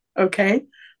well. Okay,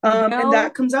 and that Will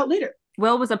comes out later.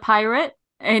 Will was a pirate,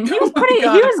 and he Oh was my pretty he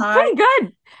god, was I pretty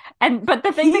good. And but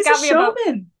the thing that he's a got me about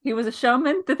showman. he was a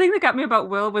showman. The thing that got me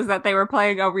about Will was that they were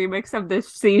playing a remix of this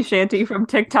sea shanty from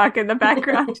TikTok in the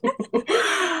background.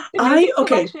 The music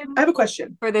Okay, selection I have a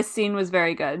question. for this scene was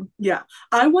very good. Yeah,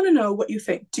 I want to know what you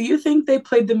think. Do you think they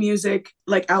played the music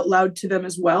like out loud to them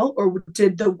as well, or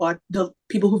did the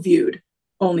people who viewed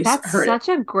only That's heard it? such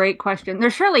a great question.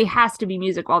 There surely has to be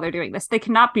music while they're doing this. They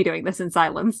cannot be doing this in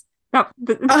silence. No,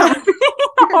 that would be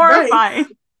Right. horrifying.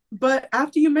 But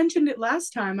after you mentioned it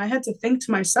last time, I had to think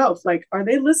to myself, like, are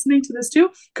they listening to this too?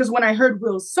 Because when I heard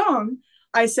Will's song,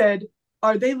 I said,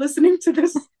 are they listening to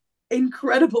this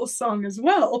incredible song as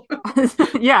well?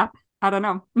 Yeah, I don't know.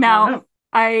 I don't Now,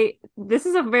 know. this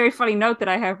is a very funny note that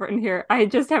I have written here. I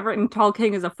just have written Tall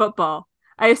King as a football.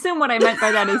 I assume what I meant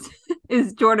by that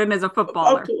is Jordan as a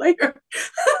Football footballer. player.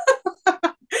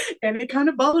 Any kind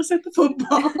of ball except the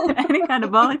football. Any kind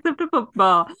of ball except a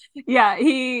football. Yeah,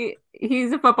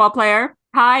 he's a football player.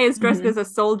 Kai is dressed as a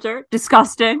soldier.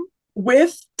 Disgusting.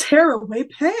 With tearaway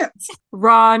pants.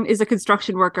 Ron is a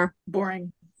construction worker.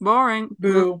 Boring. Boring.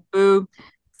 Boo. Boo.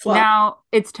 Flop. Now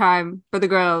it's time for the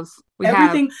girls.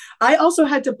 Everything. I also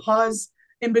had to pause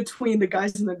in between the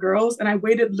guys and the girls, and I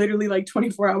waited literally like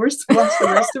 24 hours to watch the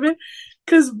rest of it.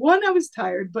 Because one, I was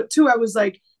tired, but two, I was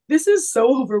like, this is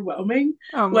so overwhelming.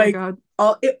 Oh my like, god.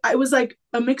 I was like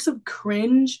a mix of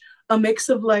cringe, a mix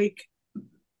of like,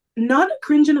 not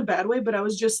cringe in a bad way, but I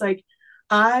was just like,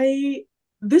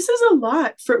 this is a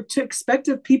lot to expect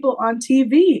of people on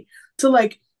TV to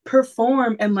like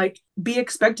perform and like be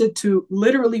expected to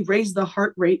literally raise the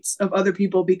heart rates of other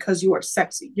people because you are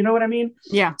sexy. You know what I mean?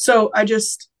 Yeah. So I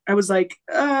was like,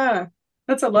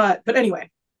 that's a lot. But anyway.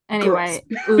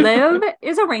 Liv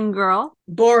is a ring girl.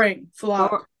 Boring.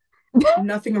 Flop.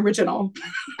 Nothing original.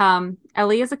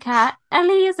 Ellie is a cat.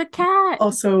 Ellie is a cat.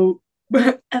 Also,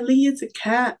 Ellie is a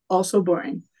cat. Also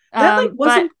boring. That like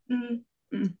wasn't.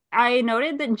 I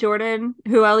noted that Jordan,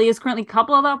 who Ellie is currently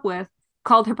coupled up with,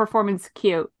 called her performance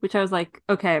cute, which I was like,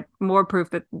 okay, more proof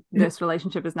that this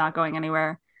relationship is not going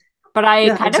anywhere. But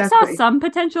I kind of saw some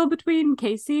potential between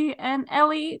Casey and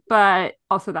Ellie, but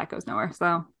also that goes nowhere.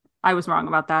 So I was wrong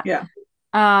about that. Yeah.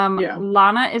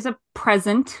 Lana is a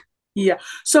present. Yeah.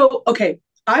 So, okay,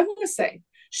 I want to say,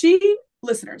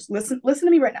 listeners, listen to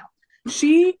me right now.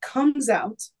 She comes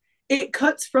out, it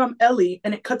cuts from Ellie,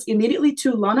 and it cuts immediately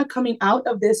to Lana coming out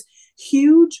of this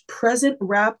huge present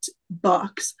wrapped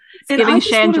box. It's giving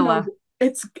Shangela.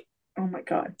 Oh my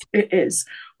God, it is.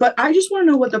 But I just want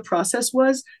to know what the process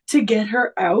was to get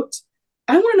her out.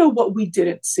 I want to know what we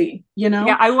didn't see, you know?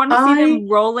 Yeah, I want to see them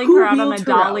rolling her out on a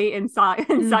dolly in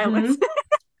silence.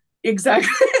 Exactly.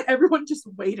 Everyone just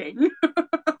waiting.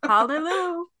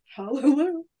 Hallelujah.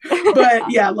 Hallelujah.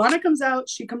 But yeah, Lana comes out.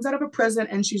 She comes out of a present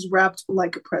and she's wrapped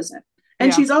like a present.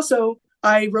 And she's also,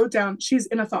 I wrote down, she's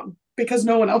in a thong because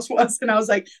no one else was. And I was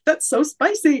like, that's so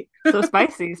spicy. So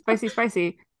spicy,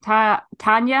 spicy.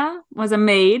 Tanya was a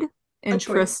maid.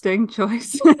 Interesting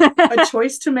choice. A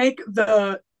choice to make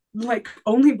the like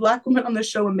only Black woman on the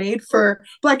show a maid for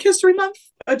Black History Month.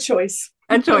 A choice.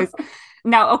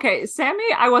 Now, okay,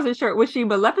 Sammy, I wasn't sure. Was she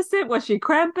Maleficent? Was she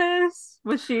Krampus?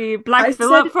 Was she Black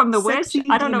Phillip from The Witch?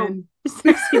 I don't know.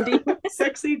 Sexy demon.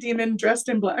 Sexy demon dressed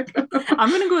in black. I'm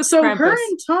gonna go with so Krampus. Her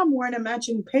and Tom were in a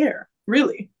matching pair,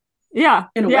 really. Yeah.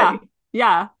 In a way.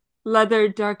 Yeah. Leather,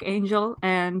 Dark Angel,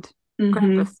 and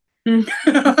Krampus.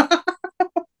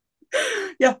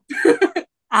 Yeah.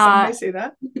 Some may say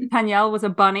that. Tanyelle was a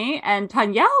bunny, and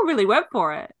Tanyelle really went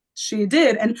for it. She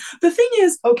did. And the thing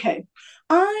is, okay,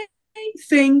 I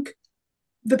think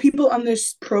the people on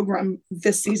this program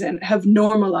this season have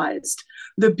normalized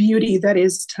the beauty that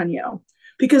is Tanyelle,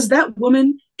 because that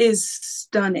woman is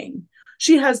stunning.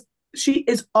 She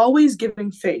is always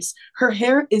giving face. Her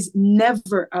hair is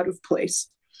never out of place.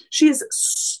 She is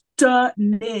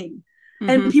stunning.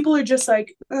 And people are just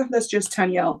like, that's just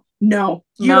Tanyelle. No,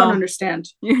 you don't understand.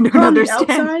 You don't understand.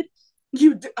 On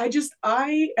the outside,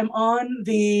 I am on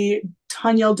the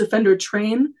Tanyelle Defender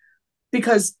train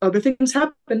because other things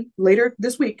happen later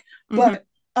this week. But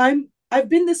I've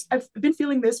been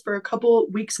feeling this for a couple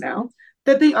weeks now,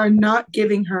 that they are not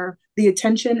giving her the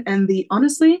attention and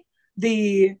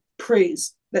the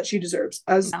praise that she deserves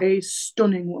as No. a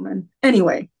stunning woman.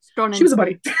 Anyway, she Stunning. was a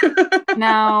buddy.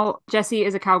 Now Jessie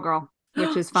is a cowgirl,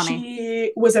 which is funny.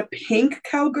 She was a pink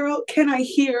cowgirl. Can I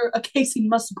hear a Casey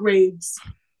Musgraves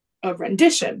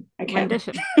rendition? I can.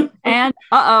 Rendition. And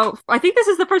I think this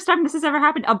is the first time this has ever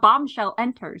happened. A bombshell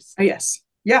enters. Yes.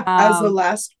 Yeah, as the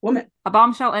last woman. A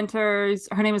bombshell enters.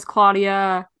 Her name is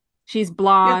Claudia. She's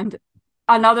blonde.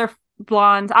 Yeah. Another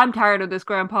blonde. I'm tired of this,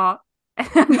 Grandpa.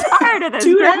 I'm tired of this.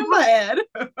 Too damn bad.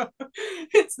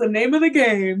 It's the name of the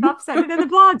game. Stop sending in the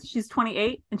blondes. She's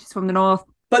 28 and she's from the north.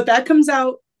 But that comes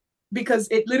out because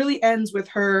it literally ends with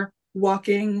her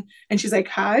walking and she's like,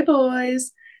 "Hi,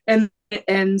 boys." And it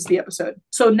ends the episode.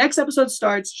 So next episode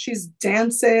starts. She's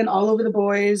dancing all over the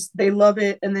boys. They love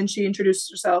it. And then she introduces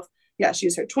herself. Yeah,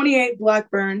 she's her 28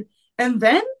 Blackburn. And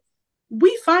then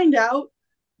we find out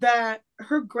that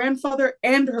her grandfather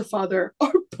and her father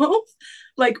are both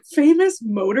like famous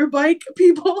motorbike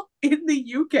people in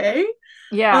the UK.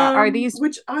 Yeah, are these,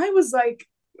 which I was like,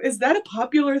 is that a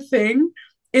popular thing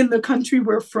in the country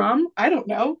we're from? I don't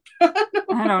know.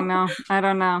 I don't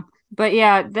know. But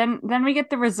yeah, then we get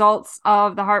the results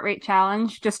of the heart rate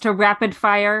challenge, just to rapid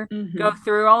fire go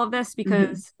through all of this,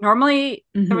 because normally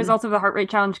the results of the heart rate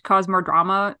challenge cause more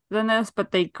drama than this,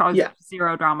 but they cause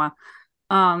zero drama.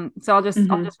 So I'll just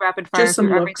rapid fire just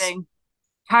through everything.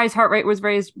 Ty's heart rate was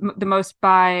raised the most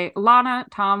by Lana.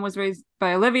 Tom was raised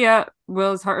by Olivia.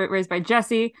 Will's heart rate raised by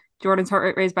Jessie. Jordan's heart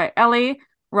rate raised by Ellie.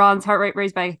 Ron's heart rate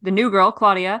raised by the new girl,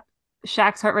 Claudia.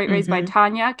 Shaq's heart rate raised by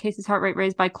Tanya. Casey's heart rate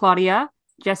raised by Claudia.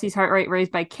 Jesse's heart rate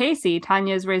raised by Casey.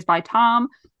 Tanya's raised by Tom.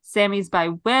 Sammy's by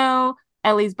Will.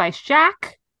 Ellie's by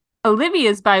Shaq.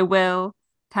 Olivia's by Will.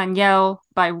 Danielle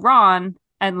by Ron.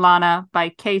 And Lana by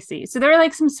Casey. So there are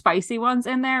like some spicy ones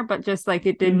in there, but just like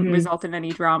it didn't result in any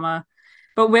drama.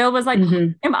 But Will was like,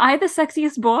 am I the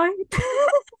sexiest boy?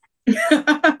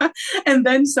 And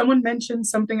then someone mentioned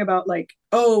something about like,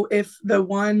 oh, if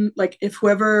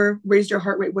whoever raised your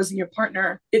heart rate wasn't your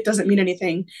partner, it doesn't mean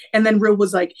anything. And then Will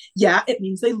was like, yeah, it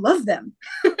means they love them.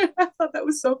 I thought that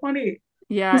was so funny.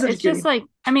 Yeah, it's just like,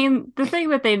 I mean, the thing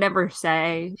that they never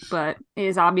say, but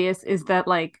is obvious, is that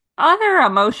like other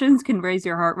emotions can raise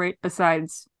your heart rate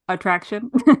besides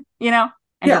attraction, you know?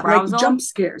 And arousal. Like jump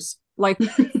scares. Like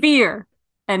fear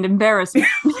and embarrassment.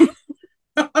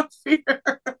 Fear.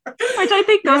 Which I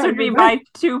think those would be my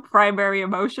two primary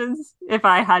emotions if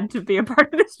I had to be a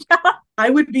part of this job. I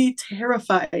would be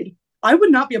terrified. I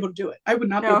would not be able to do it. I would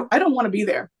not be able, I don't want to be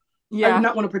there. Yeah. I would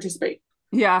not want to participate.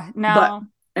 Yeah, no. But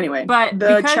anyway,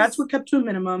 the chats were kept to a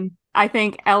minimum. I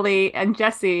think Ellie and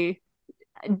Jessie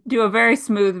do a very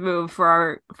smooth move for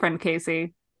our friend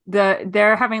Casey.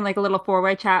 They're having like a little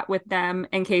four-way chat with them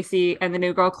and Casey and the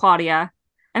new girl Claudia.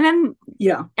 And then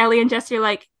Ellie and Jessie are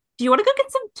like, do you want to go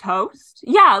get some toast?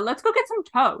 Yeah, let's go get some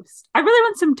toast. I really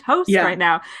want some toast right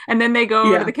now. And then they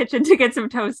go to the kitchen to get some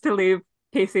toast to leave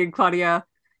Casey and Claudia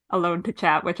alone to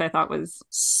chat, which I thought was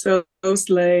so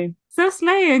slay. So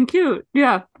slay and cute.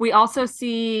 Yeah. We also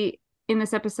see in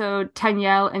this episode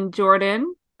Danielle and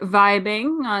Jordan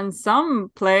vibing on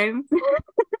some plane.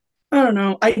 I don't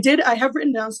know. I have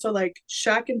written down so like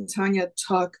Shaq and Tanya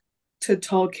talk to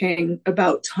Tall King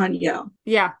about Tanya.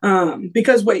 Yeah.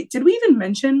 Because wait, did we even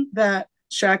mention that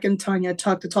Shaq and Tanya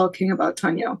talked to Tall King about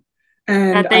Tanya?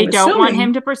 And that they don't want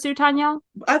him to pursue Tanya?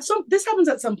 This happens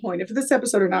at some point, if this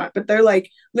episode or not. But they're like,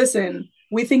 listen,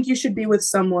 we think you should be with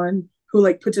someone who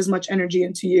like puts as much energy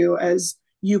into you as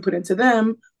you put into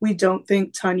them. We don't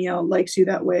think Tanya likes you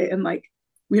that way, and like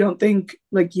we don't think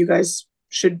like you guys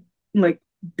should like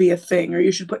be a thing, or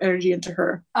you should put energy into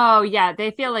her. Oh yeah,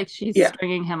 they feel like she's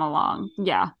stringing him along.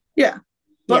 Yeah,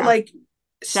 but like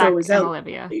Shaq so is and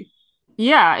Olivia.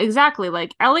 Yeah, exactly.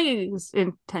 Like Ellie's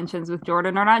intentions with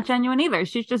Jordan are not genuine either.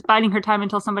 She's just biding her time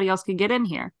until somebody else can get in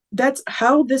here. That's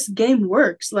how this game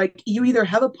works. Like you either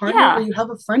have a partner or you have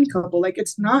a friend couple. Like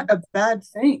it's not a bad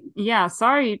thing. Yeah,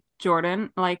 sorry, Jordan.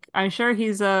 Like I'm sure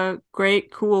he's a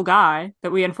great, cool guy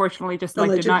that we unfortunately just like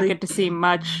did not get to see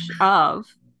much of.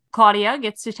 Claudia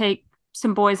gets to take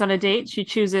some boys on a date. She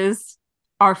chooses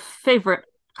our favorite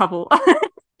couple.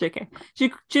 JK.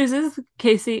 She chooses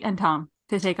Casey and Tom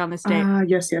to take on this date.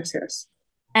 Yes.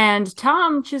 And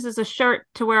Tom chooses a shirt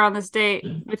to wear on this date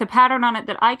with a pattern on it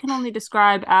that I can only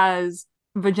describe as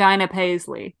vagina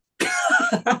paisley.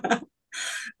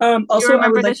 Also, I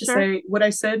would like to say what I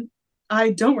said.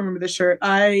 I don't remember the shirt.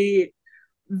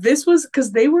 This was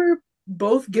because they were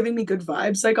both giving me good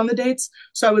vibes like on the dates.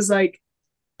 So I was like,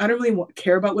 I don't really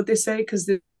care about what they say because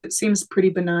it seems pretty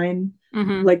benign,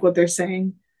 like what they're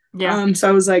saying. Yeah. So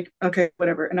I was like, okay,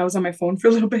 whatever. And I was on my phone for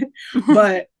a little bit.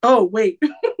 But oh wait,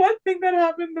 one thing that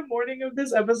happened the morning of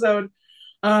this episode,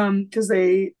 Because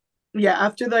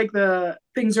after like the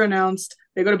things are announced,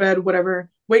 they go to bed, whatever,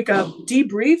 wake up,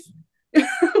 debrief.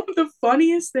 The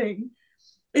funniest thing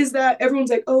is that everyone's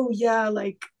like, oh yeah,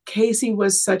 like Casey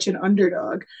was such an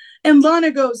underdog. And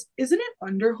Lana goes, isn't it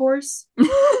Underhorse?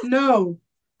 No,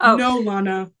 Oh, no,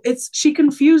 Lana. She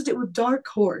confused it with Dark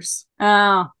Horse.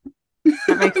 oh,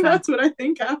 that makes sense. That's what I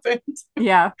think happened.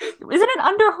 Yeah. Isn't it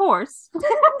under horse?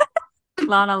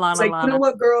 Lana, It's Lana, like, you know Lana.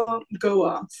 what, girl? Go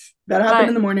off. That happened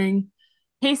in But the morning.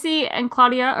 Casey and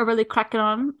Claudia are really cracking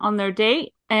on their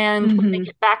date. And when they Mm-hmm.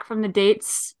 get back from the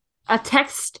dates, a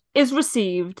text is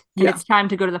received, and Yeah. it's time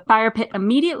to go to the fire pit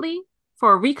immediately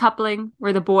for a recoupling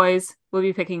where the boys will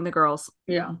be picking the girls.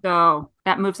 Yeah. So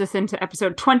that moves us into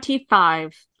episode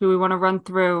 25. Do we want to run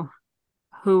through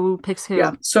who picks who?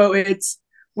 Yeah. So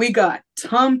we got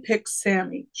Tom picks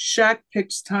Sammy, Shaq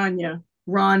picks Tanya,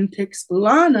 Ron picks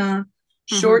Lana,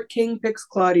 Short King picks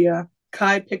Claudia,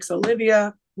 Kai picks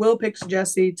Olivia, Will picks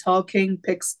Jesse, Tall King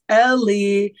picks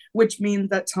Ellie, which means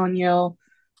that Tanya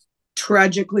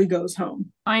tragically goes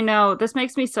home. I know. This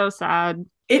makes me so sad.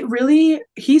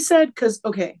 He said, because,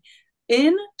 okay,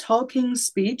 in Tall King's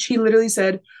speech, he literally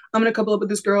said, I'm going to couple up with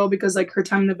this girl because, like, her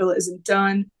time in the villa isn't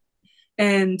done.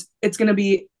 And it's going to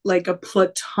be, like, a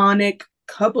platonic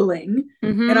coupling.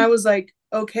 And I was like,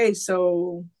 okay,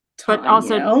 so But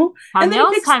also, Tanyel? And then he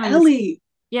Tanyel's picks time in Ellie.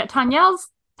 yeah, Tanyel's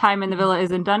time in the villa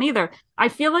isn't done either. I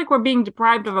feel like we're being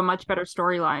deprived of a much better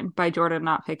storyline by Jordan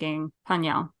not picking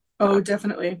Tanyel. Oh,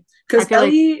 definitely. Because like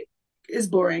Ellie is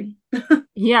boring.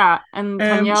 yeah, and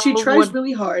Tanyel She tries would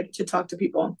really hard to talk to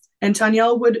people. And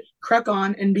Tanyel would crack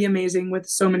on and be amazing with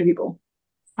so many people.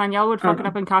 fuck it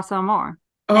up in Casa Amor.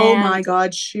 Oh And my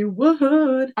God, she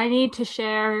would. I need to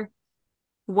share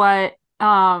what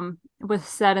was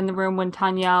said in the room when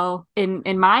Tanyel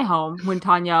in my home when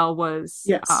Tanyel was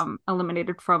Yes.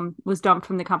 was dumped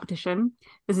from the competition.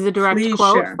 This is a direct Please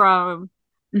quote share. from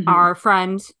our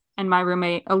friend and my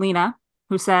roommate Alina,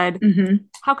 who said,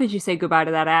 "How could you say goodbye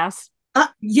to that ass?"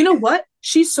 You know what?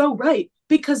 She's so right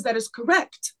because that is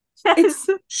correct.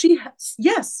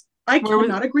 Yes. I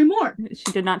cannot agree more.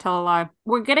 She did not tell a lie.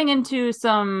 We're getting into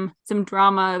some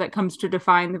drama that comes to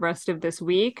define the rest of this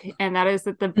week, and that is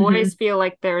that the boys feel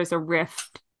like there is a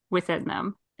rift within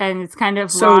them, and it's kind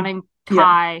of Ron and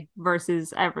Kai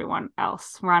versus everyone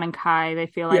else. Ron and Kai, they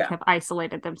feel like have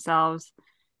isolated themselves,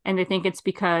 and they think it's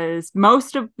because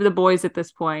most of the boys at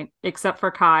this point, except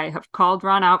for Kai, have called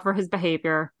Ron out for his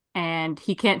behavior, and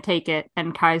he can't take it,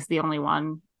 and Kai's the only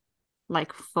one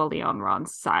like fully on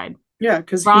Ron's side. Yeah,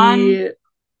 because Ron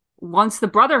wants the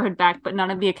brotherhood back, but none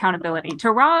of the accountability.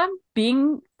 To Ron,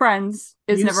 being friends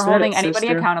is never holding anybody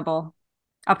accountable,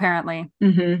 apparently,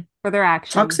 for their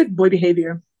actions. Toxic boy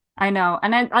behavior. I know.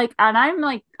 And I'm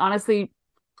like honestly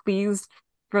pleased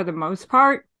for the most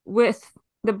part with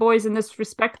the boys in this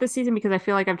respect this season, because I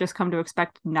feel like I've just come to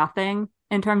expect nothing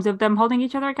in terms of them holding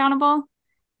each other accountable.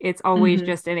 It's always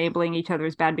just enabling each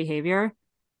other's bad behavior.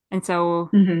 And so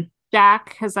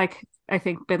Jack has I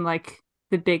think been like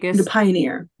the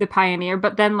pioneer,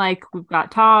 but then like we've got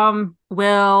Tom,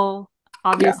 Will,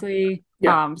 obviously,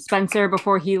 Spencer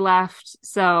before he left.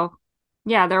 So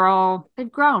yeah,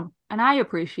 they've grown, and I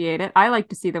appreciate it. I like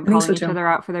to see them calling each other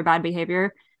out for their bad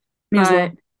behavior.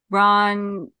 But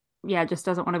Ron, just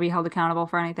doesn't want to be held accountable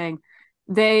for anything.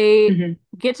 They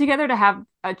get together to have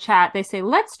a chat. They say,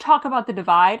 let's talk about the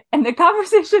divide. And the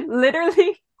conversation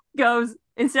literally goes,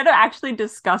 instead of actually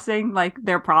discussing like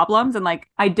their problems and like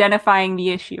identifying the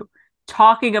issue,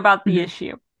 talking about the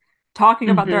issue, talking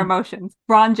about their emotions,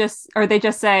 they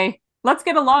just say, let's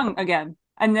get along again.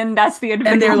 And then that's the end of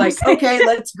it. And they're like, okay,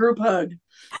 let's group hug.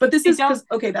 But this is because,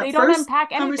 that they don't unpack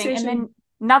anything, and then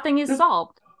nothing is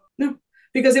solved. No,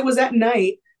 because it was at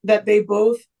night that they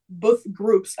both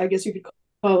groups, I guess you could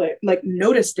call it, like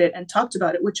noticed it and talked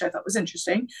about it, which I thought was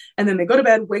interesting. And then they go to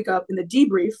bed, wake up in the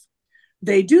debrief.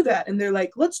 They do that and they're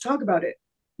like, let's talk about it.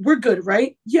 We're good,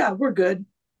 right? Yeah, we're good.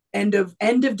 End of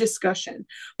discussion.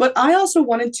 But I also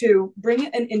wanted to bring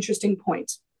an interesting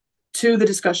point to the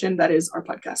discussion that is our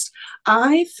podcast.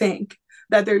 I think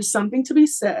that there's something to be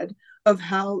said of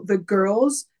how the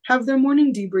girls have their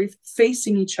morning debrief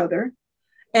facing each other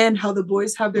and how the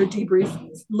boys have their debrief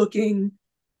looking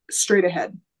straight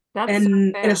ahead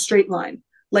in a straight line.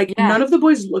 Like none of the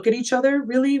boys look at each other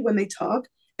really when they talk.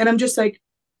 And I'm just like,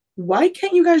 why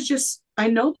can't you guys just, I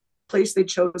know the place they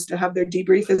chose to have their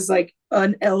debrief is like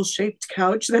an L-shaped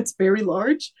couch that's very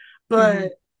large,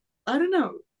 but I don't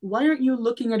know. Why aren't you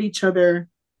looking at each other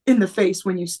in the face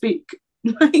when you speak?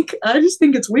 Like, I just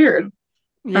think it's weird.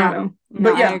 Yeah. I don't know.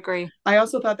 But I agree. I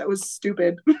also thought that was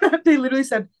stupid. They literally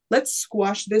said, let's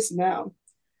squash this now.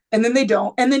 And then they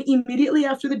don't. And then immediately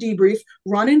after the debrief,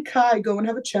 Ron and Kai go and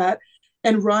have a chat.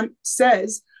 And Ron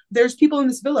says, there's people in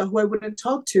this villa who I wouldn't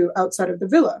talk to outside of the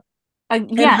villa.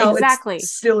 And how exactly.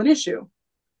 It's still an issue.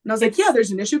 And I was like, yeah,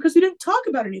 there's an issue because we didn't talk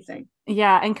about anything.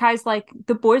 Yeah. And Kai's like,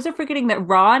 the boys are forgetting that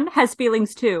Ron has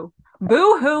feelings too.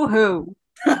 Boo hoo hoo.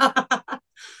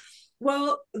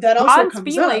 Well, that also Ron's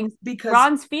comes feelings, up because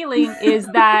Ron's feeling is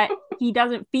that he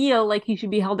doesn't feel like he should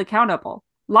be held accountable.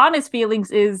 Lana's feelings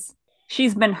is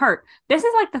she's been hurt. This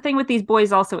is like the thing with these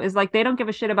boys also is like they don't give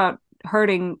a shit about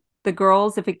hurting the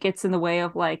girls if it gets in the way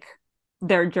of like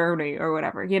their journey or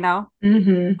whatever, you know?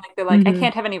 Mm-hmm. Like they're like, I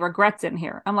can't have any regrets in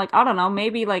here. I'm like, I don't know,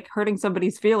 maybe like hurting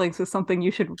somebody's feelings is something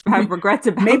you should have regrets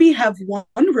about. Maybe have one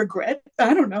regret.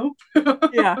 I don't know.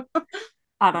 Yeah.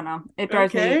 I don't know. It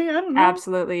drives me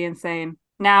absolutely insane.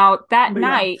 Now that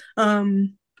night,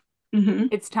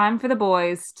 it's time for the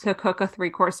boys to cook a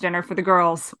 3-course dinner for the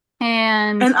girls.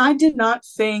 And I did not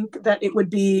think that it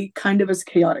would be kind of as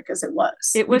chaotic as it was.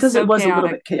 It was because so it was chaotic. A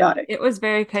little bit chaotic. It was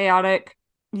very chaotic.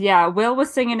 Yeah, Will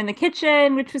was singing in the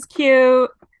kitchen, which was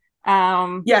cute.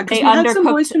 Yeah, because we had some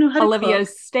boys who knew how to Olivia's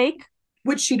cook, steak,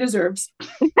 which she deserves.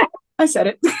 I said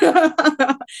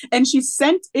it, and she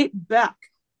sent it back.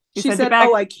 She said,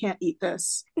 "Oh, I can't eat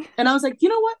this," and I was like, "You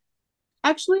know what?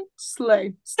 Actually,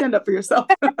 slay. Stand up for yourself."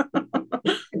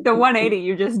 The 180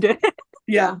 you just did.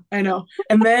 Yeah, I know.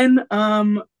 And then,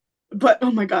 but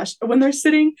oh my gosh, when they're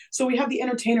sitting, so we have the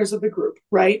entertainers of the group,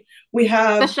 right? We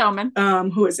have the showman.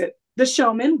 Who is it? The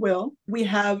showman, Will. We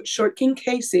have Short King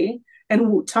Casey and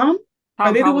Wu Tom.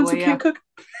 Are they the ones who can't cook?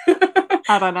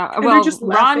 I don't know. Well,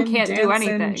 Ron can't do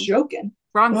anything. Joking.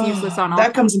 Ron's useless on all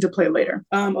that comes into play later.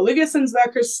 Olivia sends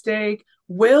back her steak.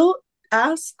 Will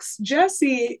asks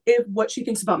Jessie what she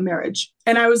thinks about marriage.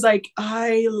 And I was like,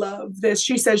 I love this.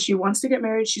 She says she wants to get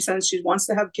married. She says she wants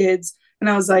to have kids. And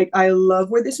I was like, I love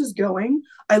where this is going.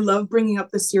 I love bringing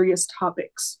up the serious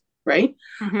topics, right?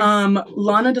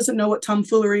 Lana doesn't know what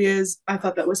tomfoolery is. I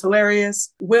thought that was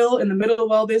hilarious. Will, in the middle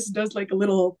of all this, does like a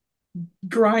little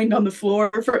grind on the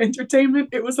floor for entertainment.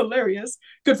 It was hilarious.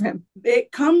 Good for him.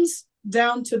 It comes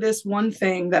down to this one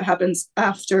thing that happens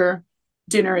after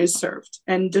dinner is served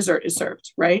and dessert is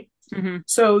served, right?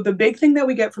 So the big thing that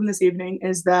we get from this evening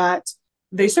is that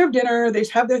they serve dinner, they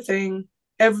have their thing,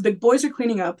 the boys are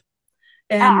cleaning up,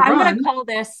 and I'm going to call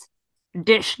this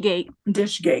Dishgate.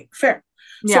 Fair.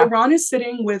 Yeah. So Ron is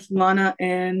sitting with Lana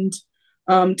and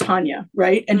Tanya,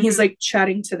 right? And he's like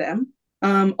chatting to them,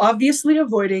 obviously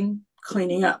avoiding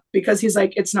cleaning up because he's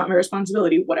like, it's not my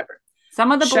responsibility, whatever.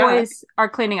 Some of the boys are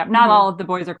cleaning up. Not all of the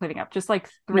boys are cleaning up, just like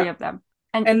 3 of them.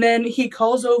 And then he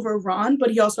calls over Ron,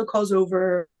 but he also calls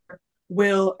over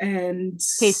Will and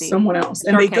Casey, someone else.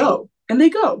 And they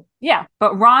go. Yeah,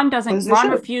 but Ron doesn't. Ron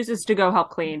refuses to go help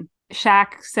clean.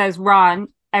 Shaq says, Ron,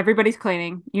 everybody's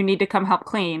cleaning. You need to come help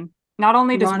clean. Not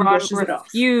only does Ron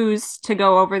refuse to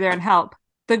go over there and help,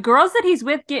 the girls that he's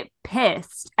with get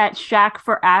pissed at Shaq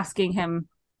for asking him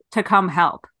to come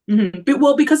help.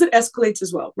 Well, because it escalates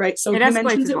as well, right? So he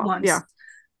mentions it once. Yeah.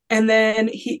 And then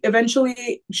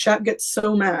Shaq gets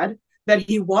so mad that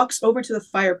he walks over to the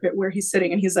fire pit where he's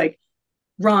sitting and he's like,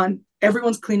 Ron,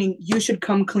 everyone's cleaning. You should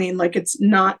come clean. Like, it's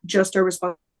not just our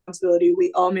responsibility.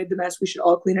 We all made the mess. We should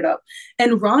all clean it up.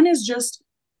 And Ron is just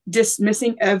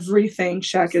dismissing everything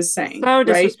Shaq is saying. So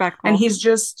disrespectful. Right? And he's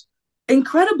just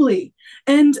incredibly.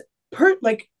 And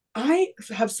I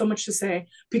have so much to say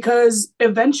because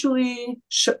eventually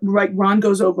Ron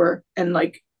goes over and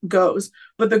goes,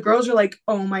 but the girls are like,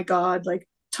 oh my God, like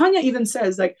Tanya even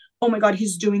says like, oh my God,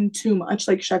 he's doing too much.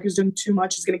 Like Shaq is doing too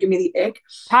much. He's going to give me the ick.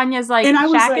 Tanya's like,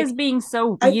 Shaq is being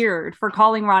so weird for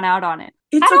calling Ron out on it.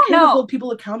 It's okay to hold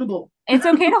people accountable. It's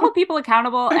okay to hold people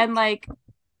accountable. And like,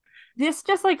 this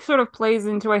just like sort of plays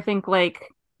into, I think, like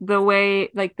the way,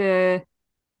 like the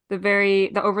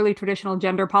overly traditional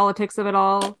gender politics of it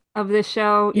all, of this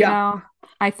show, you know,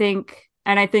 I think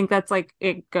that's like,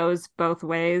 it goes both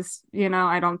ways, you know.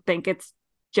 I don't think it's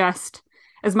just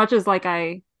as much as like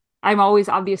I'm always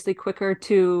obviously quicker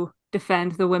to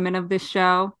defend the women of this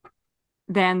show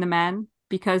than the men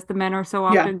because the men are so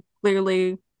often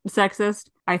clearly sexist.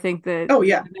 I think that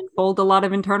women hold a lot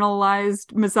of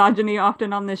internalized misogyny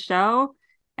often on this show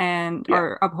and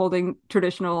are upholding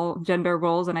traditional gender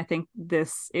roles. And I think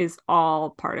this is all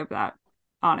part of that,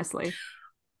 honestly.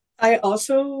 I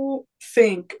also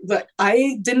think that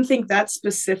I didn't think that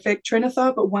specific train of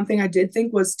thought, but one thing I did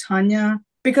think was Tanya,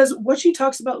 because what she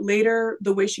talks about later,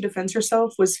 the way she defends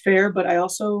herself was fair, but I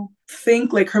also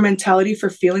think like her mentality for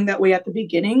feeling that way at the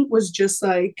beginning was just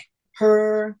like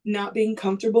her not being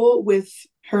comfortable with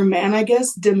her man, I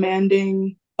guess,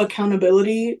 demanding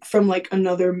accountability from like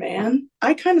another man.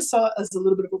 I kind of saw it as a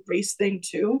little bit of a race thing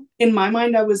too. In my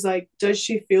mind, I was like, does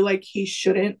she feel like he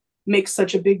shouldn't make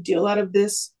such a big deal out of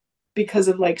this because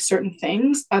of like certain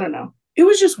things? I don't know. It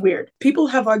was just weird. People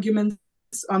have arguments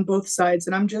on both sides,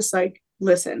 and I'm just like,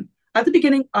 listen, at the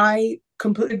beginning, I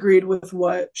completely agreed with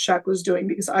what Shaq was doing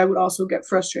because I would also get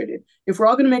frustrated. If we're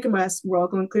all going to make a mess, we're all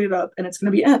going to clean it up and it's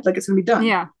going to be like it's going to be done.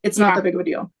 Yeah. It's not that big of a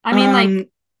deal. I mean, like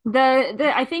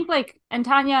the I think like, and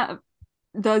Tanya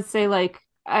does say like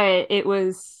it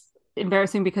was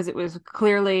embarrassing because it was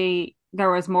clearly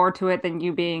there was more to it than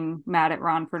you being mad at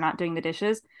Ron for not doing the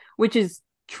dishes, which is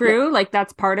true. Yeah. Like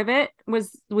that's part of it.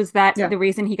 Was that the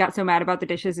reason he got so mad about the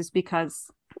dishes is because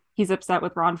he's upset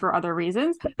with Ron for other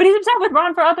reasons, but he's upset with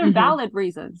Ron for other valid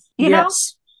reasons. You know?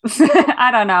 I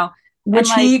don't know. Which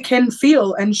like, he can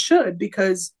feel and should,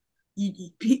 because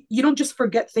you don't just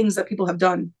forget things that people have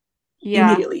done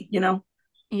immediately, you know?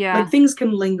 Yeah. Like things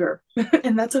can linger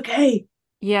and that's okay.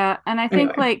 Yeah. And I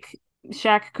think like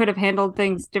Shaq could have handled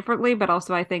things differently, but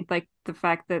also I think like the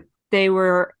fact that they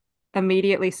were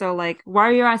immediately so like, why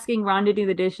are you asking Ron to do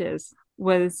the dishes?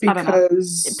 Was because I don't know.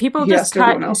 People just cut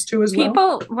everyone else too as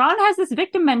people well. Ron has this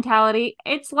victim mentality.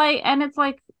 It's like, and it's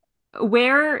like,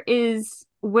 where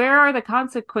are the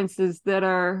consequences that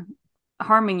are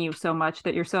harming you so much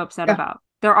that you're so upset about?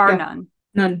 There are none.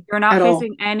 None. You're not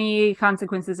facing any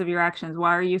consequences of your actions.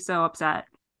 Why are you so upset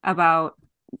about?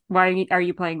 Why are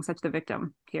you playing such the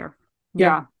victim here?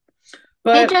 Yeah.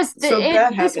 But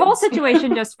this whole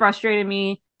situation just frustrated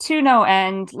me to no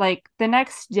end. Like the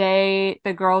next day,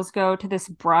 the girls go to this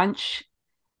brunch,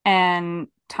 and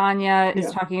Tanya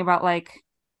is talking about like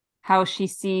how she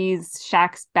sees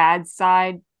Shaq's bad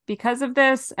side because of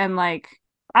this, and like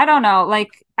I don't know. Like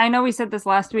I know we said this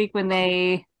last week when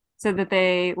they said that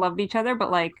they loved each other,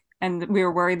 but like, and we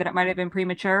were worried that it might have been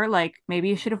premature. Like maybe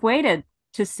you should have waited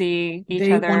to see each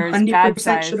other's bad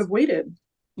sides. Should have waited.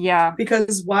 Yeah.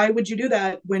 Because why would you do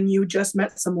that when you just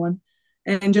met someone?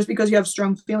 And just because you have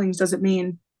strong feelings doesn't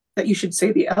mean that you should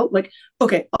say the L. Like,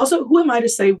 okay, also, who am I to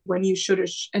say when you should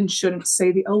and shouldn't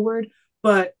say the L word?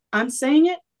 But I'm saying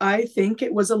it. I think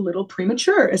it was a little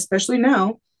premature, especially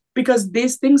now, because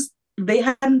these things, they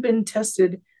hadn't been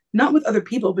tested, not with other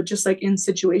people, but just like in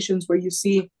situations where you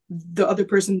see the other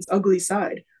person's ugly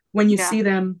side, when you see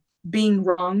them being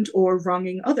wronged or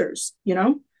wronging others, you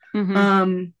know?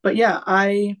 But yeah,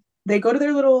 they go to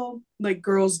their little like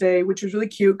girls' day, which was really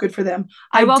cute. Good for them.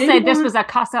 I will say this was a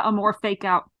Casa Amor fake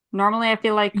out. Normally, I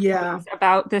feel like it's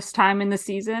about this time in the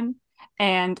season,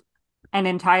 and an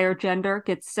entire gender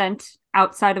gets sent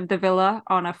outside of the villa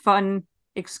on a fun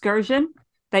excursion.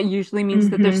 That usually means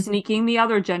that they're sneaking the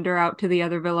other gender out to the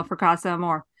other villa for Casa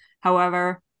Amor.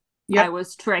 However, I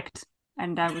was tricked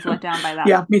and I was let down by that.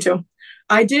 Yeah, me too.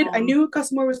 I knew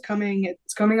Casa Amor was coming.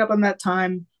 It's coming up on that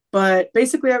time. But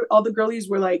basically, all the girlies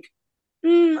were like,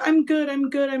 I'm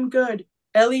good.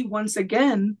 Ellie, once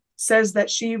again, says that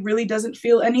she really doesn't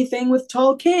feel anything with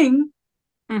Tall King.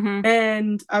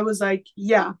 And I was like,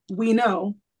 yeah, we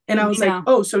know. And I was like,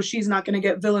 oh, so she's not going to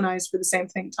get villainized for the same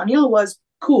thing Tanya was.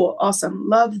 Cool, awesome,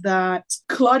 love that.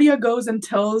 Claudia goes and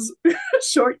tells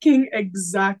Short King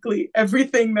exactly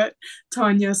everything that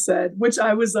Tanya said, which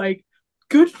I was like,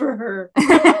 good for her.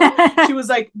 She was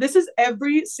like, this is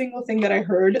every single thing that I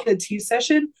heard at the tea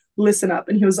session. Listen up.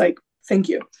 And he was like, thank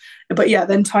you. But yeah,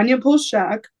 then Tanya pulls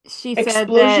Shaq.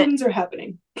 Explosions are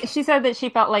happening. She said that she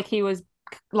felt like he was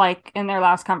like in their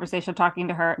last conversation talking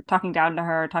down to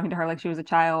her like she was a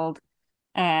child.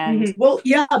 And well,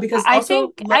 yeah, because I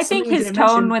think his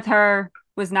tone with her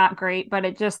was not great, but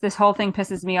it just, this whole thing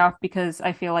pisses me off because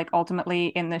I feel like ultimately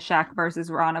in the Shaq versus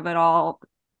Ron of it all,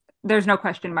 there's no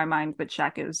question in my mind that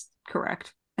Shaq is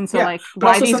correct. And so like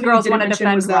why these girls want to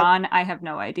defend Ron, I have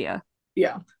no idea.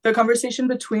 Yeah. The conversation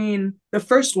between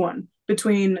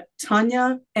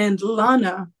Tanya and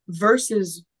Lana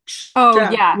versus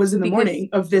Shaq was in the morning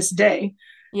of this day.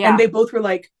 Yeah. And they both were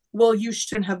like, well, you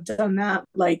shouldn't have done that.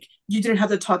 Like, you didn't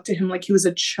have to talk to him like he was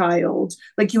a child.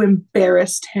 Like, you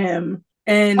embarrassed him.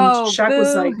 And Shaq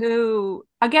was like...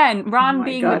 Again, Ron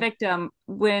being the victim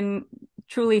when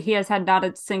truly he has had not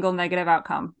a single negative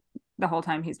outcome the whole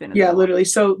time he's been in the villa. Literally.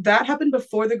 So that happened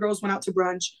before the girls went out to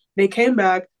brunch. They came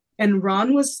back, and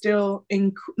Ron was still...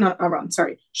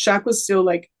 Shaq was still,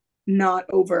 like, not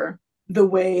over the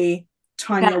way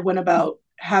Tanya went about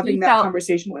having that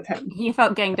conversation with him. He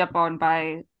felt ganged up on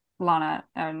by Lana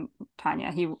and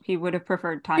Tanya. He would have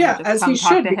preferred Tanya to as come he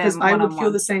talk should, to because him I one-on-one. would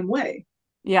feel the same way.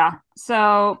 Yeah.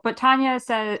 So, but Tanya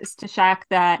says to Shaq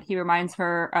that he reminds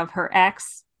her of her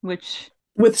ex, which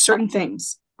with certain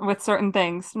things. with certain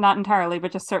things, not entirely,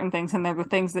 but just certain things, and they're the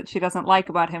things that she doesn't like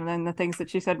about him, and the things that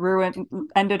she said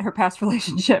ended her past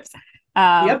relationships.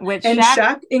 Yep. Which And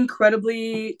Shaq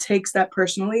incredibly takes that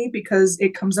personally because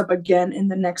it comes up again in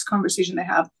the next conversation they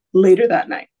have later that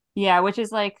night. Yeah, which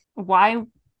is like, why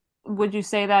would you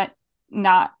say that?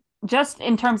 Not just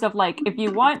in terms of like, if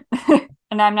you want,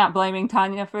 and I'm not blaming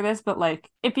Tanya for this, but like,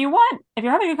 if you're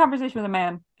having a conversation with a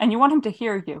man and you want him to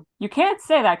hear you, you can't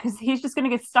say that because he's just going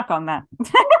to get stuck on that.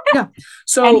 Yeah.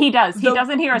 So, and he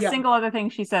doesn't hear a single other thing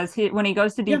she says. When he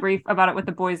goes to debrief about it with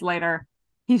the boys later,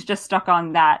 he's just stuck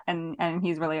on that, and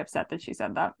he's really upset that she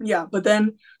said that. Yeah, but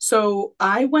then, so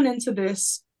I went into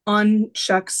this on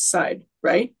Shaq's side,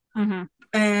 right? Mm-hmm.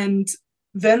 And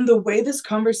then the way this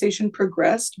conversation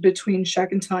progressed between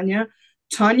Shaq and Tanya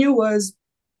was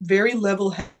very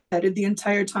level-headed the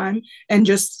entire time and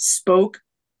just spoke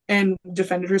and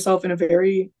defended herself in a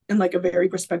very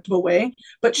respectable way.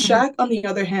 But Shaq, on the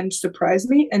other hand, surprised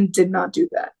me and did not do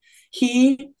that.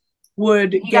 He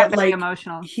got very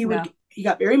emotional. He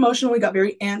got very emotional. He got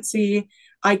very antsy.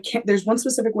 There's one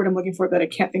specific word I'm looking for that I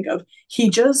can't think of.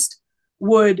 He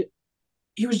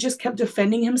was just kept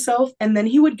defending himself, and then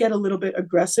he would get a little bit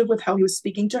aggressive with how he was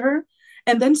speaking to her.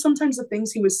 And then sometimes the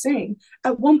things he was saying,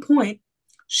 at one point,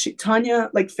 Tanya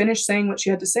like finished saying what she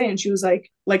had to say, and she was like,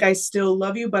 I still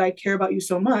love you, but I care about you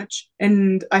so much,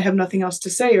 and I have nothing else to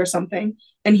say or something.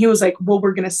 And he was like, well,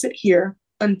 we're gonna sit here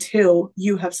until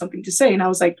you have something to say. And I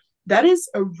was like, that is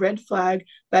a red flag.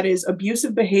 That is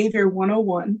abusive behavior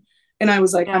 101. And I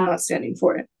was like, I'm not standing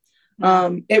for it.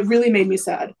 It really made me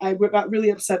sad. I got really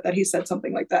upset that he said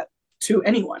something like that to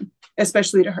anyone,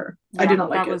 especially to her. I did not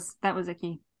like it. That was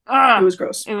icky. It was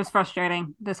gross. It was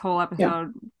frustrating. This whole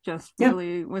episode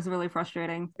was really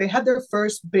frustrating. They had their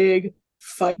first big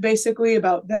fight basically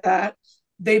about that.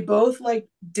 They both like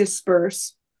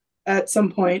disperse at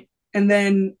some point, and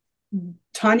then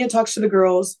Tanya talks to the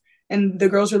girls, and the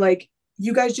girls are like,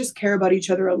 you guys just care about each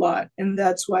other a lot, and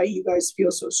that's why you guys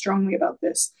feel so strongly about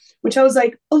this. Which I was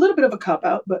like, a little bit of a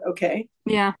cop-out, but okay.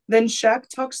 Yeah. Then Shaq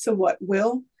talks to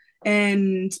Will,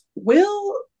 and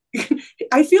Will,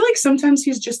 I feel like sometimes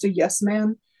he's just a yes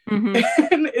man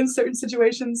in certain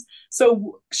situations.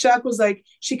 So Shaq was like,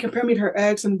 she compared me to her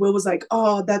ex, and Will was like,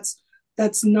 oh, that's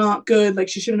not good. Like,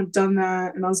 she shouldn't have done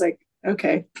that. And I was like,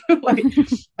 okay. Like,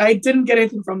 I didn't get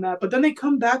anything from that. But then they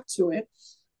come back to it.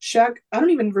 Shaq, I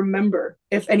don't even remember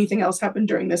if anything else happened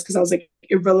during this because I was like,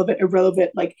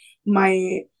 irrelevant. Like,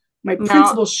 my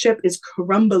principal ship is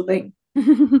crumbling.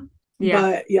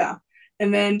 But yeah.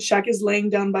 And then Shaq is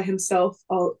laying down by himself,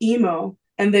 all emo.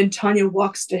 And then Tanya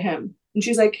walks to him. And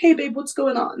she's like, hey, babe, what's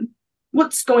going on?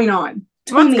 What's going on?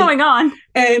 What's going on?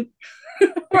 And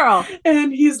girl.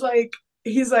 And he's like,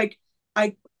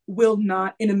 I will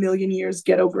not in a million years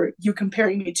get over you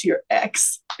comparing me to your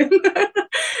ex.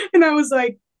 And I was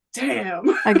like, damn.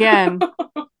 Again,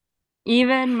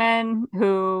 even men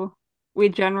who we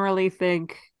generally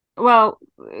think, well,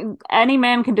 any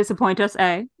man can disappoint us,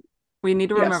 we need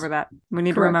to remember that. We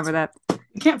need to remember that.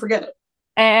 You can't forget it.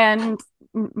 And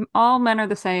all men are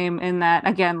the same in that,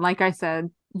 again, like I said,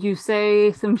 you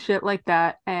say some shit like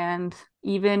that, and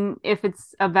even if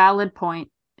it's a valid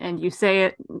point and you say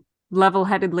it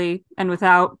level-headedly and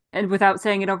without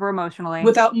saying it over emotionally,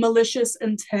 without malicious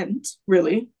intent,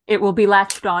 really, it will be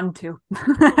latched on to.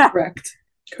 Correct.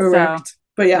 So,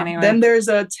 but yeah, anyway. Then there's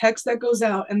a text that goes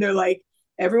out and they're like,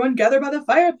 everyone gather by the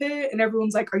fire pit, and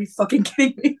everyone's like, are you fucking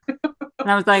kidding me? And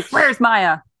I was like, where's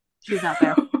Maya? She's not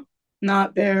there.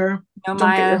 Not there. No, Don't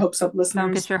Maya. Get your hopes up, listeners.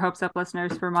 Don't get your hopes up,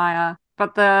 listeners, for Maya.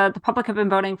 But the public have been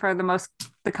voting for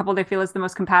the couple they feel is the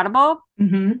most compatible.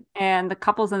 And the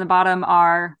couples in the bottom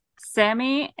are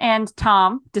Sammy and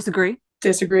Tom. Disagree.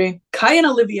 Kai and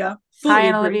Olivia.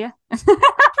 Olivia.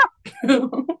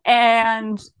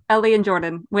 And Ellie and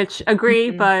Jordan, which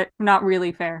agree, but not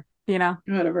really fair. You know?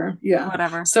 Whatever. Yeah.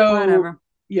 Whatever. So, whatever.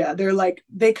 Yeah, they're like,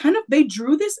 they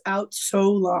drew this out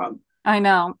so long. I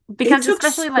know, because it took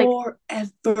especially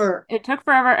forever. It took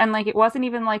forever, and like it wasn't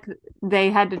even like they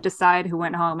had to decide who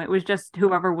went home. It was just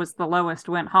whoever was the lowest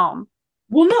went home.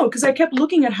 Well, no, because I kept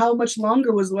looking at how much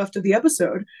longer was left of the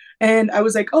episode, and I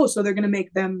was like, oh, so they're gonna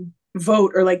make them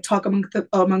vote or like talk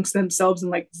amongst themselves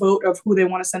and like vote of who they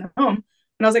want to send home.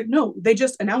 And I was like, no, they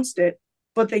just announced it,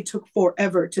 but they took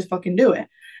forever to fucking do it.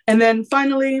 And then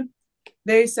finally,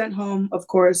 they sent home, of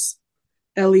course,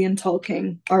 Ellie and Tall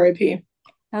King, R.I.P.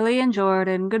 Ellie and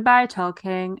Jordan. Goodbye, Tall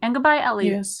King. And goodbye,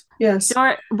 Ellie. Yes.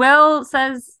 Will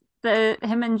says that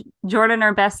him and Jordan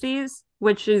are besties,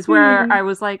 which is where I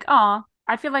was like, oh,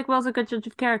 I feel like Will's a good judge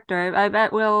of character. I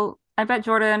bet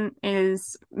Jordan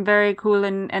is very cool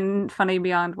and funny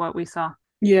beyond what we saw.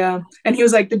 Yeah. And he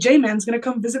was like, the J-Man's gonna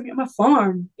come visit me at my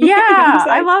farm. Yeah, And I was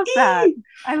I like, love that. ee!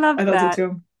 I love I felt it that.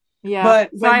 too. Yeah. But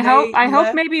So when they I hope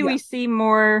left, maybe we yeah, see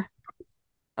more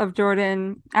of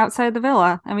Jordan outside the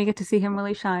villa and we get to see him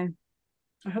really shine.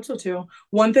 I hope so too.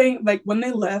 One thing, like when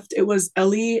they left, it was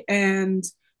Ellie and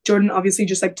Jordan obviously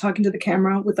just like talking to the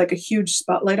camera with like a huge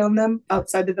spotlight on them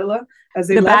outside the villa as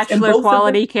they The left. And bachelor both of them,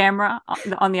 quality camera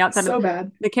on the outside of so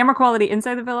bad. the camera quality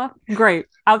inside the villa, great.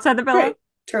 Outside the villa, Great.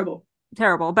 Terrible.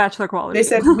 terrible. Bachelor They quality.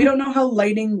 said, we don't know how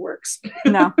lighting works.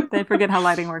 No, they forget how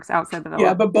lighting works outside the Yeah,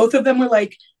 villa. but both of them were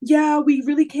like, yeah, we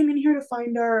really came in here to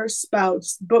find our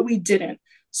spouse, but we didn't.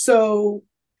 So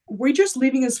we're just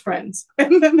leaving as friends.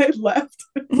 And then they left.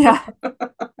 Yeah.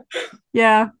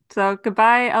 Yeah. So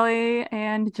goodbye, Ellie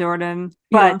and Jordan.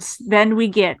 Yeah. But then we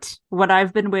get what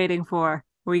I've been waiting for.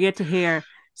 We get to hear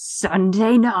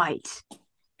Sunday night.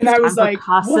 And I was Time for like,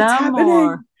 what's Casa happening?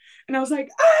 Amor. And I was like,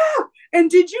 ah! And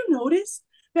did you notice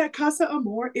that Casa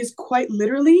Amor is quite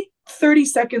literally 30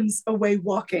 seconds away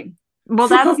walking Well,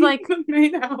 from the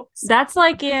main house? that's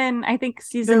like in I think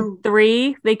season They're,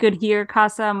 3, they could hear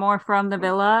Casa Amor from the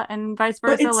villa and vice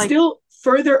but versa. it's Like, still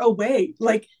further away.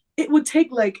 Like it would take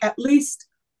like at least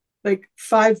like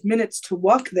 5 minutes to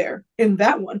walk there in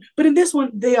that one. But in this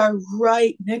one, they are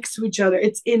right next to each other.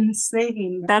 It's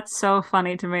insane. that's so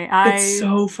funny to me. It's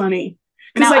so funny.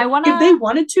 Because Now I like if they wanna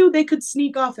wanted to, they could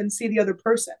sneak off and see the other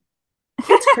person.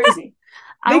 It's crazy.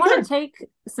 I They want to could. take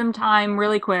some time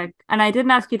really quick, and I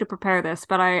didn't ask you to prepare this,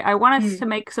 but I want us Mm, to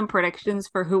make some predictions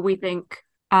for who we think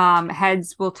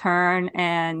heads will turn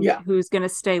and yeah. who's going to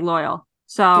stay loyal.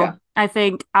 So Yeah. I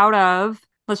think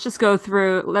let's just go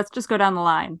down the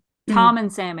line. Mm. Tom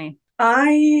and Sammy.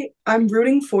 I'm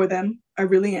rooting for them. I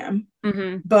really am.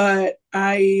 Hmm. But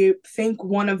I think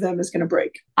one of them is gonna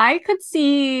break. I could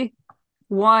see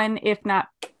one, if not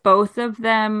both of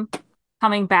them,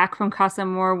 coming back from Casa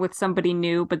Amor with somebody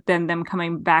new, but then them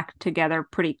coming back together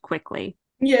pretty quickly.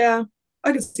 Yeah,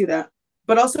 I could see that.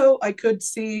 But also I could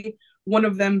see one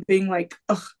of them being like,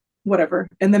 ugh, whatever,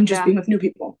 and them just Yeah. being with new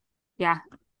people. Yeah.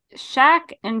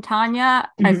 Shaq and Tanya,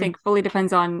 I Hmm. think fully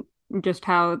depends on just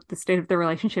how the state of the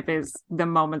relationship is the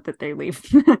moment that they leave.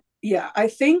 Yeah, I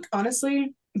think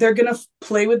honestly, they're gonna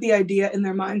play with the idea in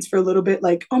their minds for a little bit,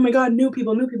 like, oh my god, new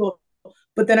people, new people.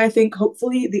 But then I think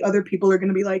hopefully the other people are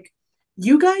gonna be like,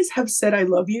 you guys have said I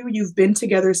love you. You've been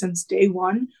together since day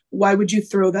one. Why would you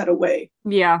throw that away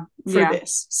Yeah, for yeah.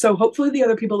 this? So hopefully the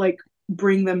other people like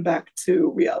bring them back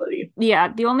to reality.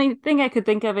 Yeah, the only thing I could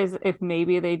think of is if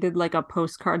maybe they did like a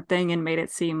postcard thing and made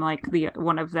it seem like the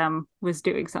one of them was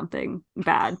doing something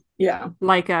bad. Yeah,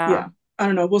 Like yeah. I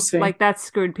don't know. We'll see. like that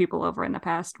screwed people over in the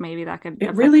past. Maybe that could It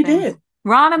affect really things. did.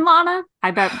 Ron and Lana.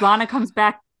 I bet Lana comes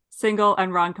back single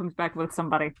and Ron comes back with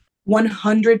somebody.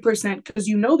 100%, because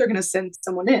you know they're gonna send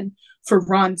someone in for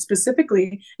Ron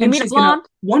specifically, You and mean a she's gonna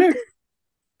blonde?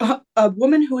 one or a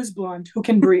woman who is blonde who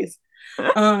can breathe.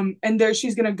 And there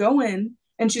she's gonna go in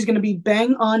and she's gonna be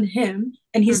bang on him,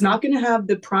 and he's Mhm. not gonna have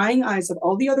the prying eyes of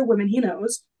all the other women he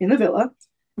knows in the villa,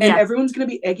 and Yeah, everyone's gonna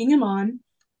be egging him on,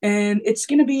 and it's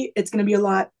gonna be a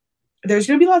lot. There's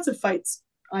gonna be lots of fights.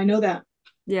 I know that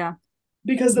yeah.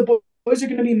 because the boys are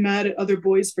gonna be mad at other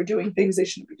boys for doing things they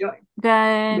shouldn't be doing.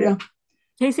 Then Yeah,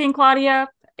 Casey and Claudia,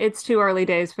 it's too early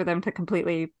days for them to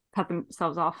completely cut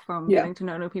themselves off from yeah, getting to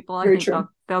know new people. I very think true.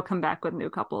 they'll come back with new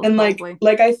couples And probably.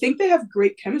 I think they have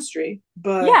great chemistry,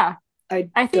 but Yeah, I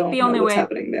I think don't the know only what's way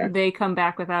happening there. they come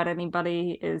back without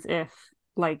anybody is if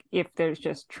there's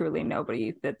just truly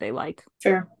nobody that they like.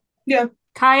 Fair. Yeah.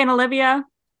 Kai and Olivia,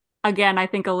 again, I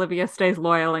think Olivia stays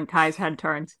loyal and Kai's head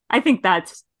turns. I think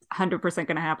that's 100%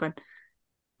 going to happen,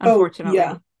 Oh, unfortunately.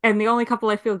 yeah. And the only couple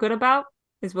I feel good about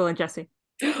is Will and Jesse.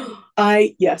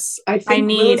 Yes. I think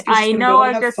Will is just I gonna know go and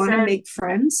I've have just fun and said make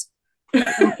friends.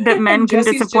 that men And can Jesse's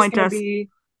just disappoint gonna us, be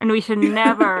and we should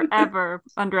never, ever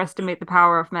underestimate the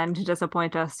power of men to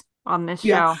disappoint us on this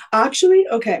yeah. show. Actually,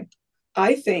 okay.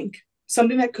 I think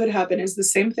something that could happen is the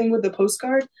same thing with the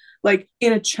postcard. Like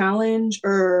in a challenge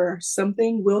or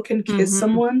something, Will can kiss Mm-hmm.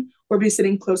 someone or be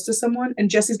sitting close to someone, and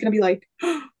Jesse's gonna be like,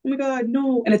 oh my god,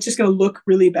 no. And it's just gonna look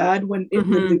really bad when it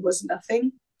Mm-hmm. literally was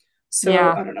nothing. So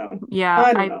Yeah, I don't know. yeah.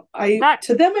 I don't know. I That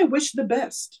to them I wish the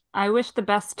best. I wish the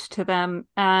best to them,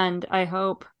 and I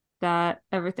hope that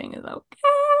everything is okay.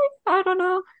 I don't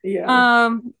know. Yeah.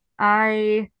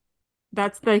 I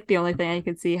that's like the only thing I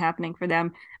could see happening for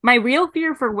them. My real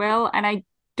fear for Will, and I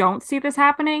don't see this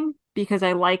happening because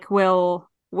I like Will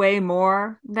way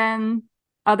more than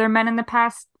other men in the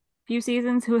past few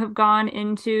seasons who have gone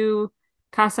into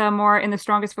Casa Amor in the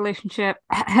strongest relationship.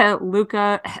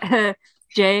 Luca,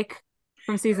 Jake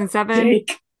from season 7.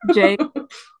 Jake. Jake.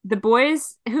 The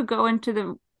boys who go into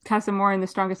the Casa Amor in the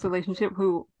strongest relationship,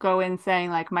 who go in saying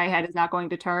like my head is not going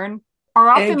to turn, are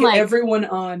often egg like everyone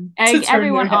on to egg turn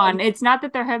everyone their on. head. It's not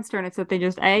that their heads turn, it's that they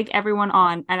just egg everyone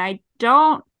on. And I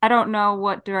don't know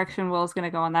what direction Will's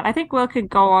gonna go on that. I think Will could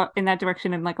go in that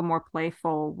direction in like a more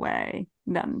playful way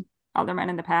than other men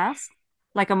in the past.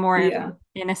 Like a more Yeah.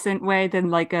 innocent way than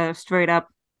like a straight up,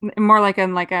 more like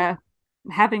a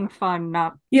having fun,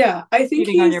 not Yeah, I think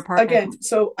cheating on your he's partner. again,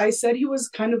 so I said he was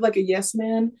kind of like a yes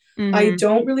man. I Mm-hmm.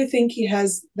 don't really think he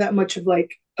has that much of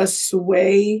like a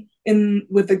sway in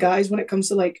with the guys when it comes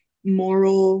to like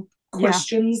moral Yeah.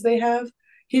 questions they have.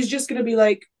 He's just gonna be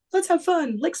like, let's have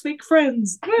fun, let's make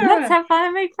friends. Let's Ah, have fun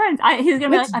and make friends. He's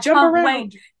gonna be like, let's I jump can't wait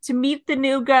around. to meet the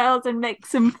new girls and make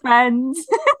some friends.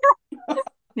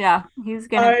 Yeah, he's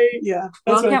gonna. Yeah, that's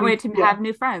Will what I can't think. wait to Yeah. have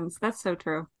new friends. That's so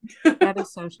true. That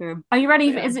is so true. Are you ready?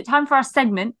 Yeah. Is it time for our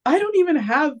segment? I don't even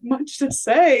have much to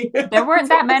say There weren't for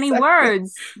that the many segment.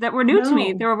 words that were new to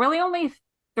me. No. There were really only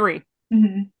three.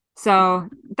 Mhm. So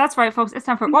that's right, folks. It's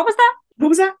time for what was that? What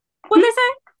was that? What'd they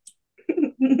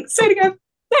say? Say it again.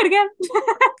 Say it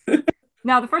again.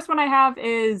 Now, the first one I have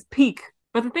is peak.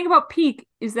 But the thing about peak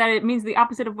is that it means the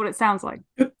opposite of what it sounds like.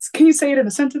 Can you say it in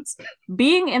a sentence?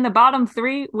 Being in the bottom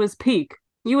three was peak.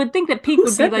 You would think that peak Who would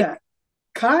be said like, that?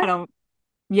 Kai? I don't,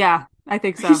 yeah, I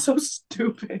think so. He's so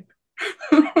stupid.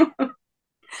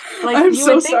 Like I'm you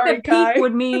so would think sorry, that peak Kai.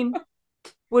 would mean the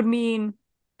Like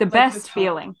the best top.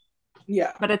 feeling,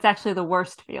 Yeah, but it's actually the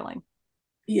worst feeling.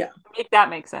 yeah, Make that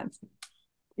make sense.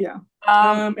 yeah.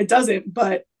 Um, It doesn't,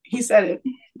 but he said it.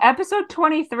 episode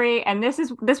 23, and this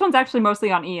one's actually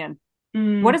mostly on Ian.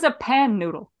 What Mm. is a pan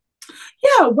noodle?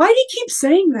 Yeah, why do you keep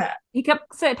saying that? He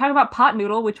kept talking about pot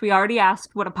noodle, which we already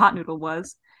asked what a pot noodle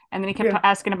was, and then he kept Yeah.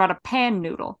 asking about a pan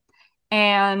noodle.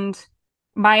 And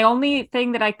my only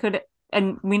thing that I could,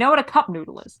 and we know what a cup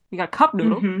noodle is. We got a cup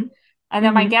noodle, Mm-hmm. and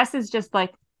then my Mm-hmm. guess is just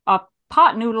like a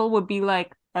pot noodle would be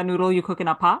like a noodle you cook in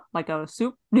a pot, like a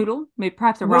soup noodle, maybe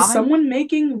perhaps a Was ramen. someone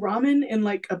making ramen in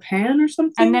like a pan or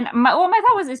something? And then my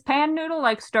thought was, is pan noodle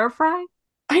like stir fry?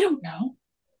 I don't know.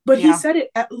 But he Yeah. said it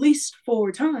at least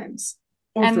 4 times.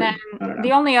 Or And three. then I don't know.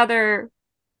 the only other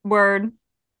word,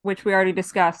 which we already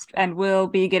discussed and will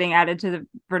be getting added to the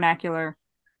vernacular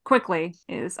quickly,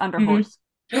 is underhorse.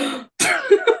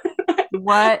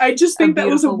 What I just a think that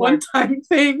was a beautiful word. one-time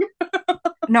thing.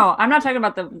 No, I'm not talking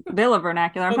about the villa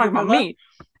vernacular. I'm Oh, talking the about villa? me.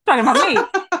 I'm talking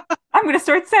about me. I'm going to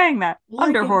start saying that. Like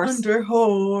an Underhorse.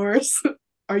 underhorse.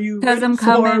 Are you Because ready I'm for?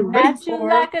 coming Ready at you for?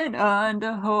 like an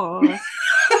underhorse.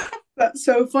 That's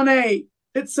so funny.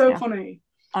 It's so Yeah. funny.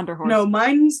 Underhorse. No,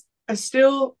 mine's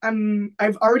still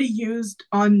I've already used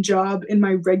on job in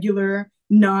my regular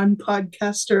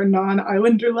non-podcaster,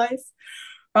 non-islander life.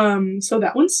 So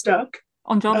that one stuck.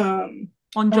 On job. On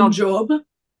On job. job.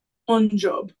 On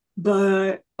job.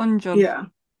 But On job. yeah,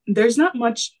 there's not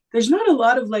a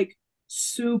lot of like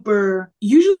super,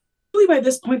 usually by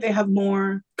this point they have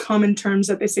more common terms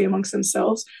that they say amongst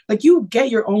themselves. Like you get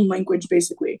your own language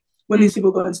basically when these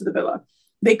people go into the villa.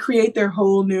 They create their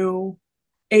whole new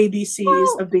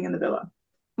ABCs of being in the villa.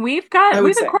 We've say.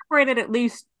 incorporated at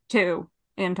least two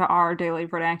into our daily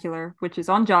vernacular, which is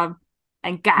on job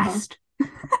and gassed.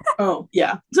 Oh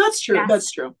yeah, that's true. Gassed.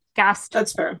 That's true. Gassed.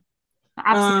 That's fair.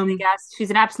 Absolutely gassed. She's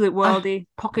an absolute worldie.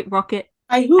 Pocket rocket.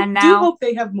 I And now- do hope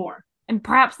they have more. And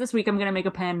perhaps this week I'm gonna make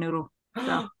a pan noodle. So A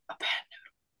pan noodle.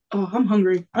 Oh, I'm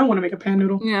hungry. I want to make a pan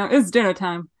noodle. yeah, it's dinner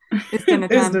time. It's dinner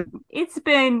time. It's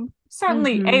been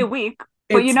certainly a week,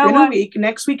 but you know been what? A week.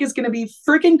 Next week is going to be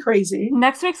freaking crazy.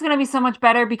 Next week's gonna be so much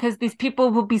better because these people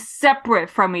will be separate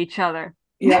from each other.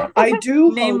 Yeah, I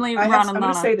do. Namely, hope, Ron and I'm going to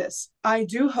Lana. say this. I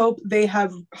do hope they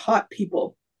have hot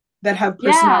people that have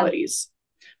Yeah. personalities,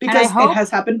 because hope- it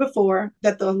has happened before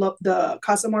that the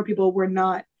Casa Amor people were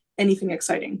not anything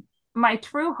exciting. My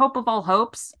true hope of all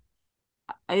hopes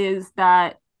is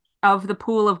that of the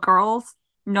pool of girls,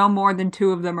 no more than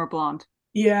two of them are blonde.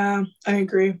 Yeah, I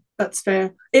agree. That's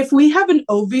fair. If we have an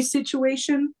Ovi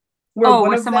situation where one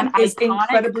where of someone them is iconic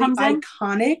incredibly comes in?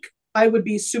 iconic, I would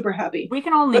be super happy. We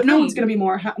can only But no dream. one's going to be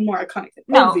more iconic than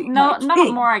No, Ovi. not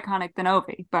king. more iconic than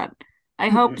Ovi, but I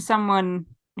hope someone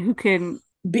who can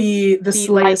be the be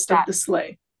slayest like of the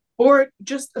slay, or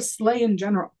just a slay in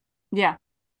general. Yeah,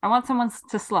 I want someone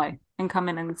to slay and come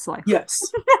in and slay.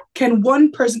 Yes. Can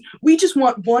one person? We just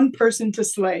want one person to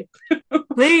slay.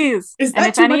 Please. Is that and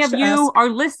if too any much of to you ask? are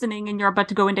listening and you're about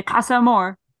to go into Casa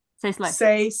Amor, say slay.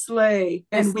 Say slay,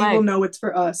 and slay. we will know it's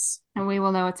for us. And we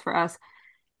will know it's for us.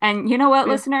 And you know what,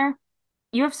 Yeah. listener?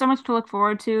 You have so much to look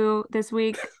forward to this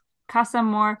week. Casa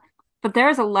Amor. But there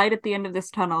is a light at the end of this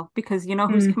tunnel because you know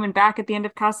who's coming back at the end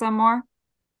of Casa Amor?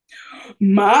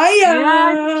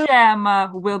 Maya!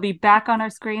 Gemma will be back on our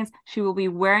screens. She will be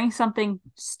wearing something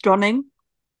stunning,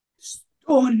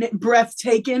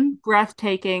 Breathtaking.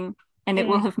 breathtaking, and it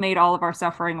will have made all of our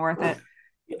suffering worth it.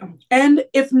 Yeah. And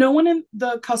if no one in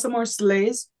the Casamar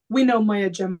slays, we know Maya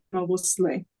Gemma will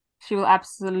slay. She will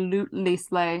absolutely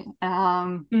slay.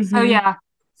 So yeah,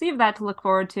 so you have that to look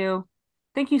forward to.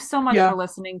 Thank you so much for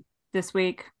listening this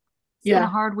week. It's been a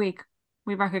hard week.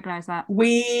 We recognize that.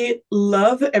 We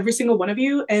love every single one of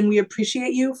you, and we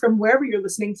appreciate you from wherever you're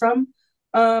listening from.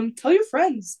 Tell your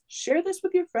friends. Share this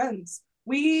with your friends.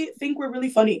 We think we're really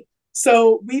funny.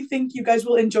 So we think you guys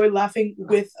will enjoy laughing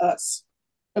with us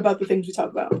about the things we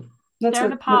talk about. Share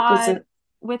the pod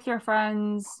with your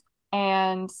friends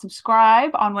and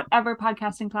subscribe on whatever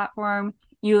podcasting platform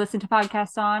you listen to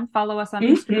podcasts on. Follow us on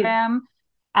Instagram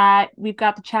at We've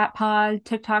Got the Chat Pod,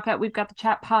 TikTok at We've Got the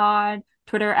Chat Pod,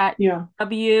 Twitter at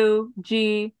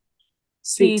WGCC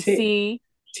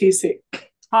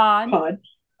Pod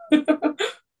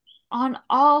on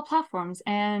all platforms.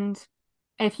 And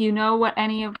if you know what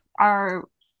any of our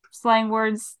slang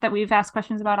words that we've asked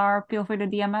questions about are, feel free to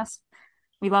DM us.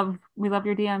 We love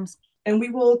your DMs. And we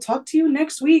will talk to you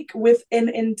next week with an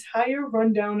entire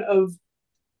rundown of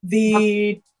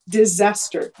the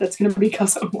disaster that's going to be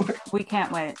Casamar. We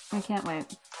can't wait.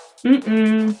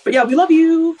 But yeah, we love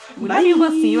you. Love you.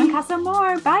 We'll see you in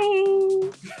Casamar.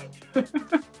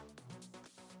 Bye.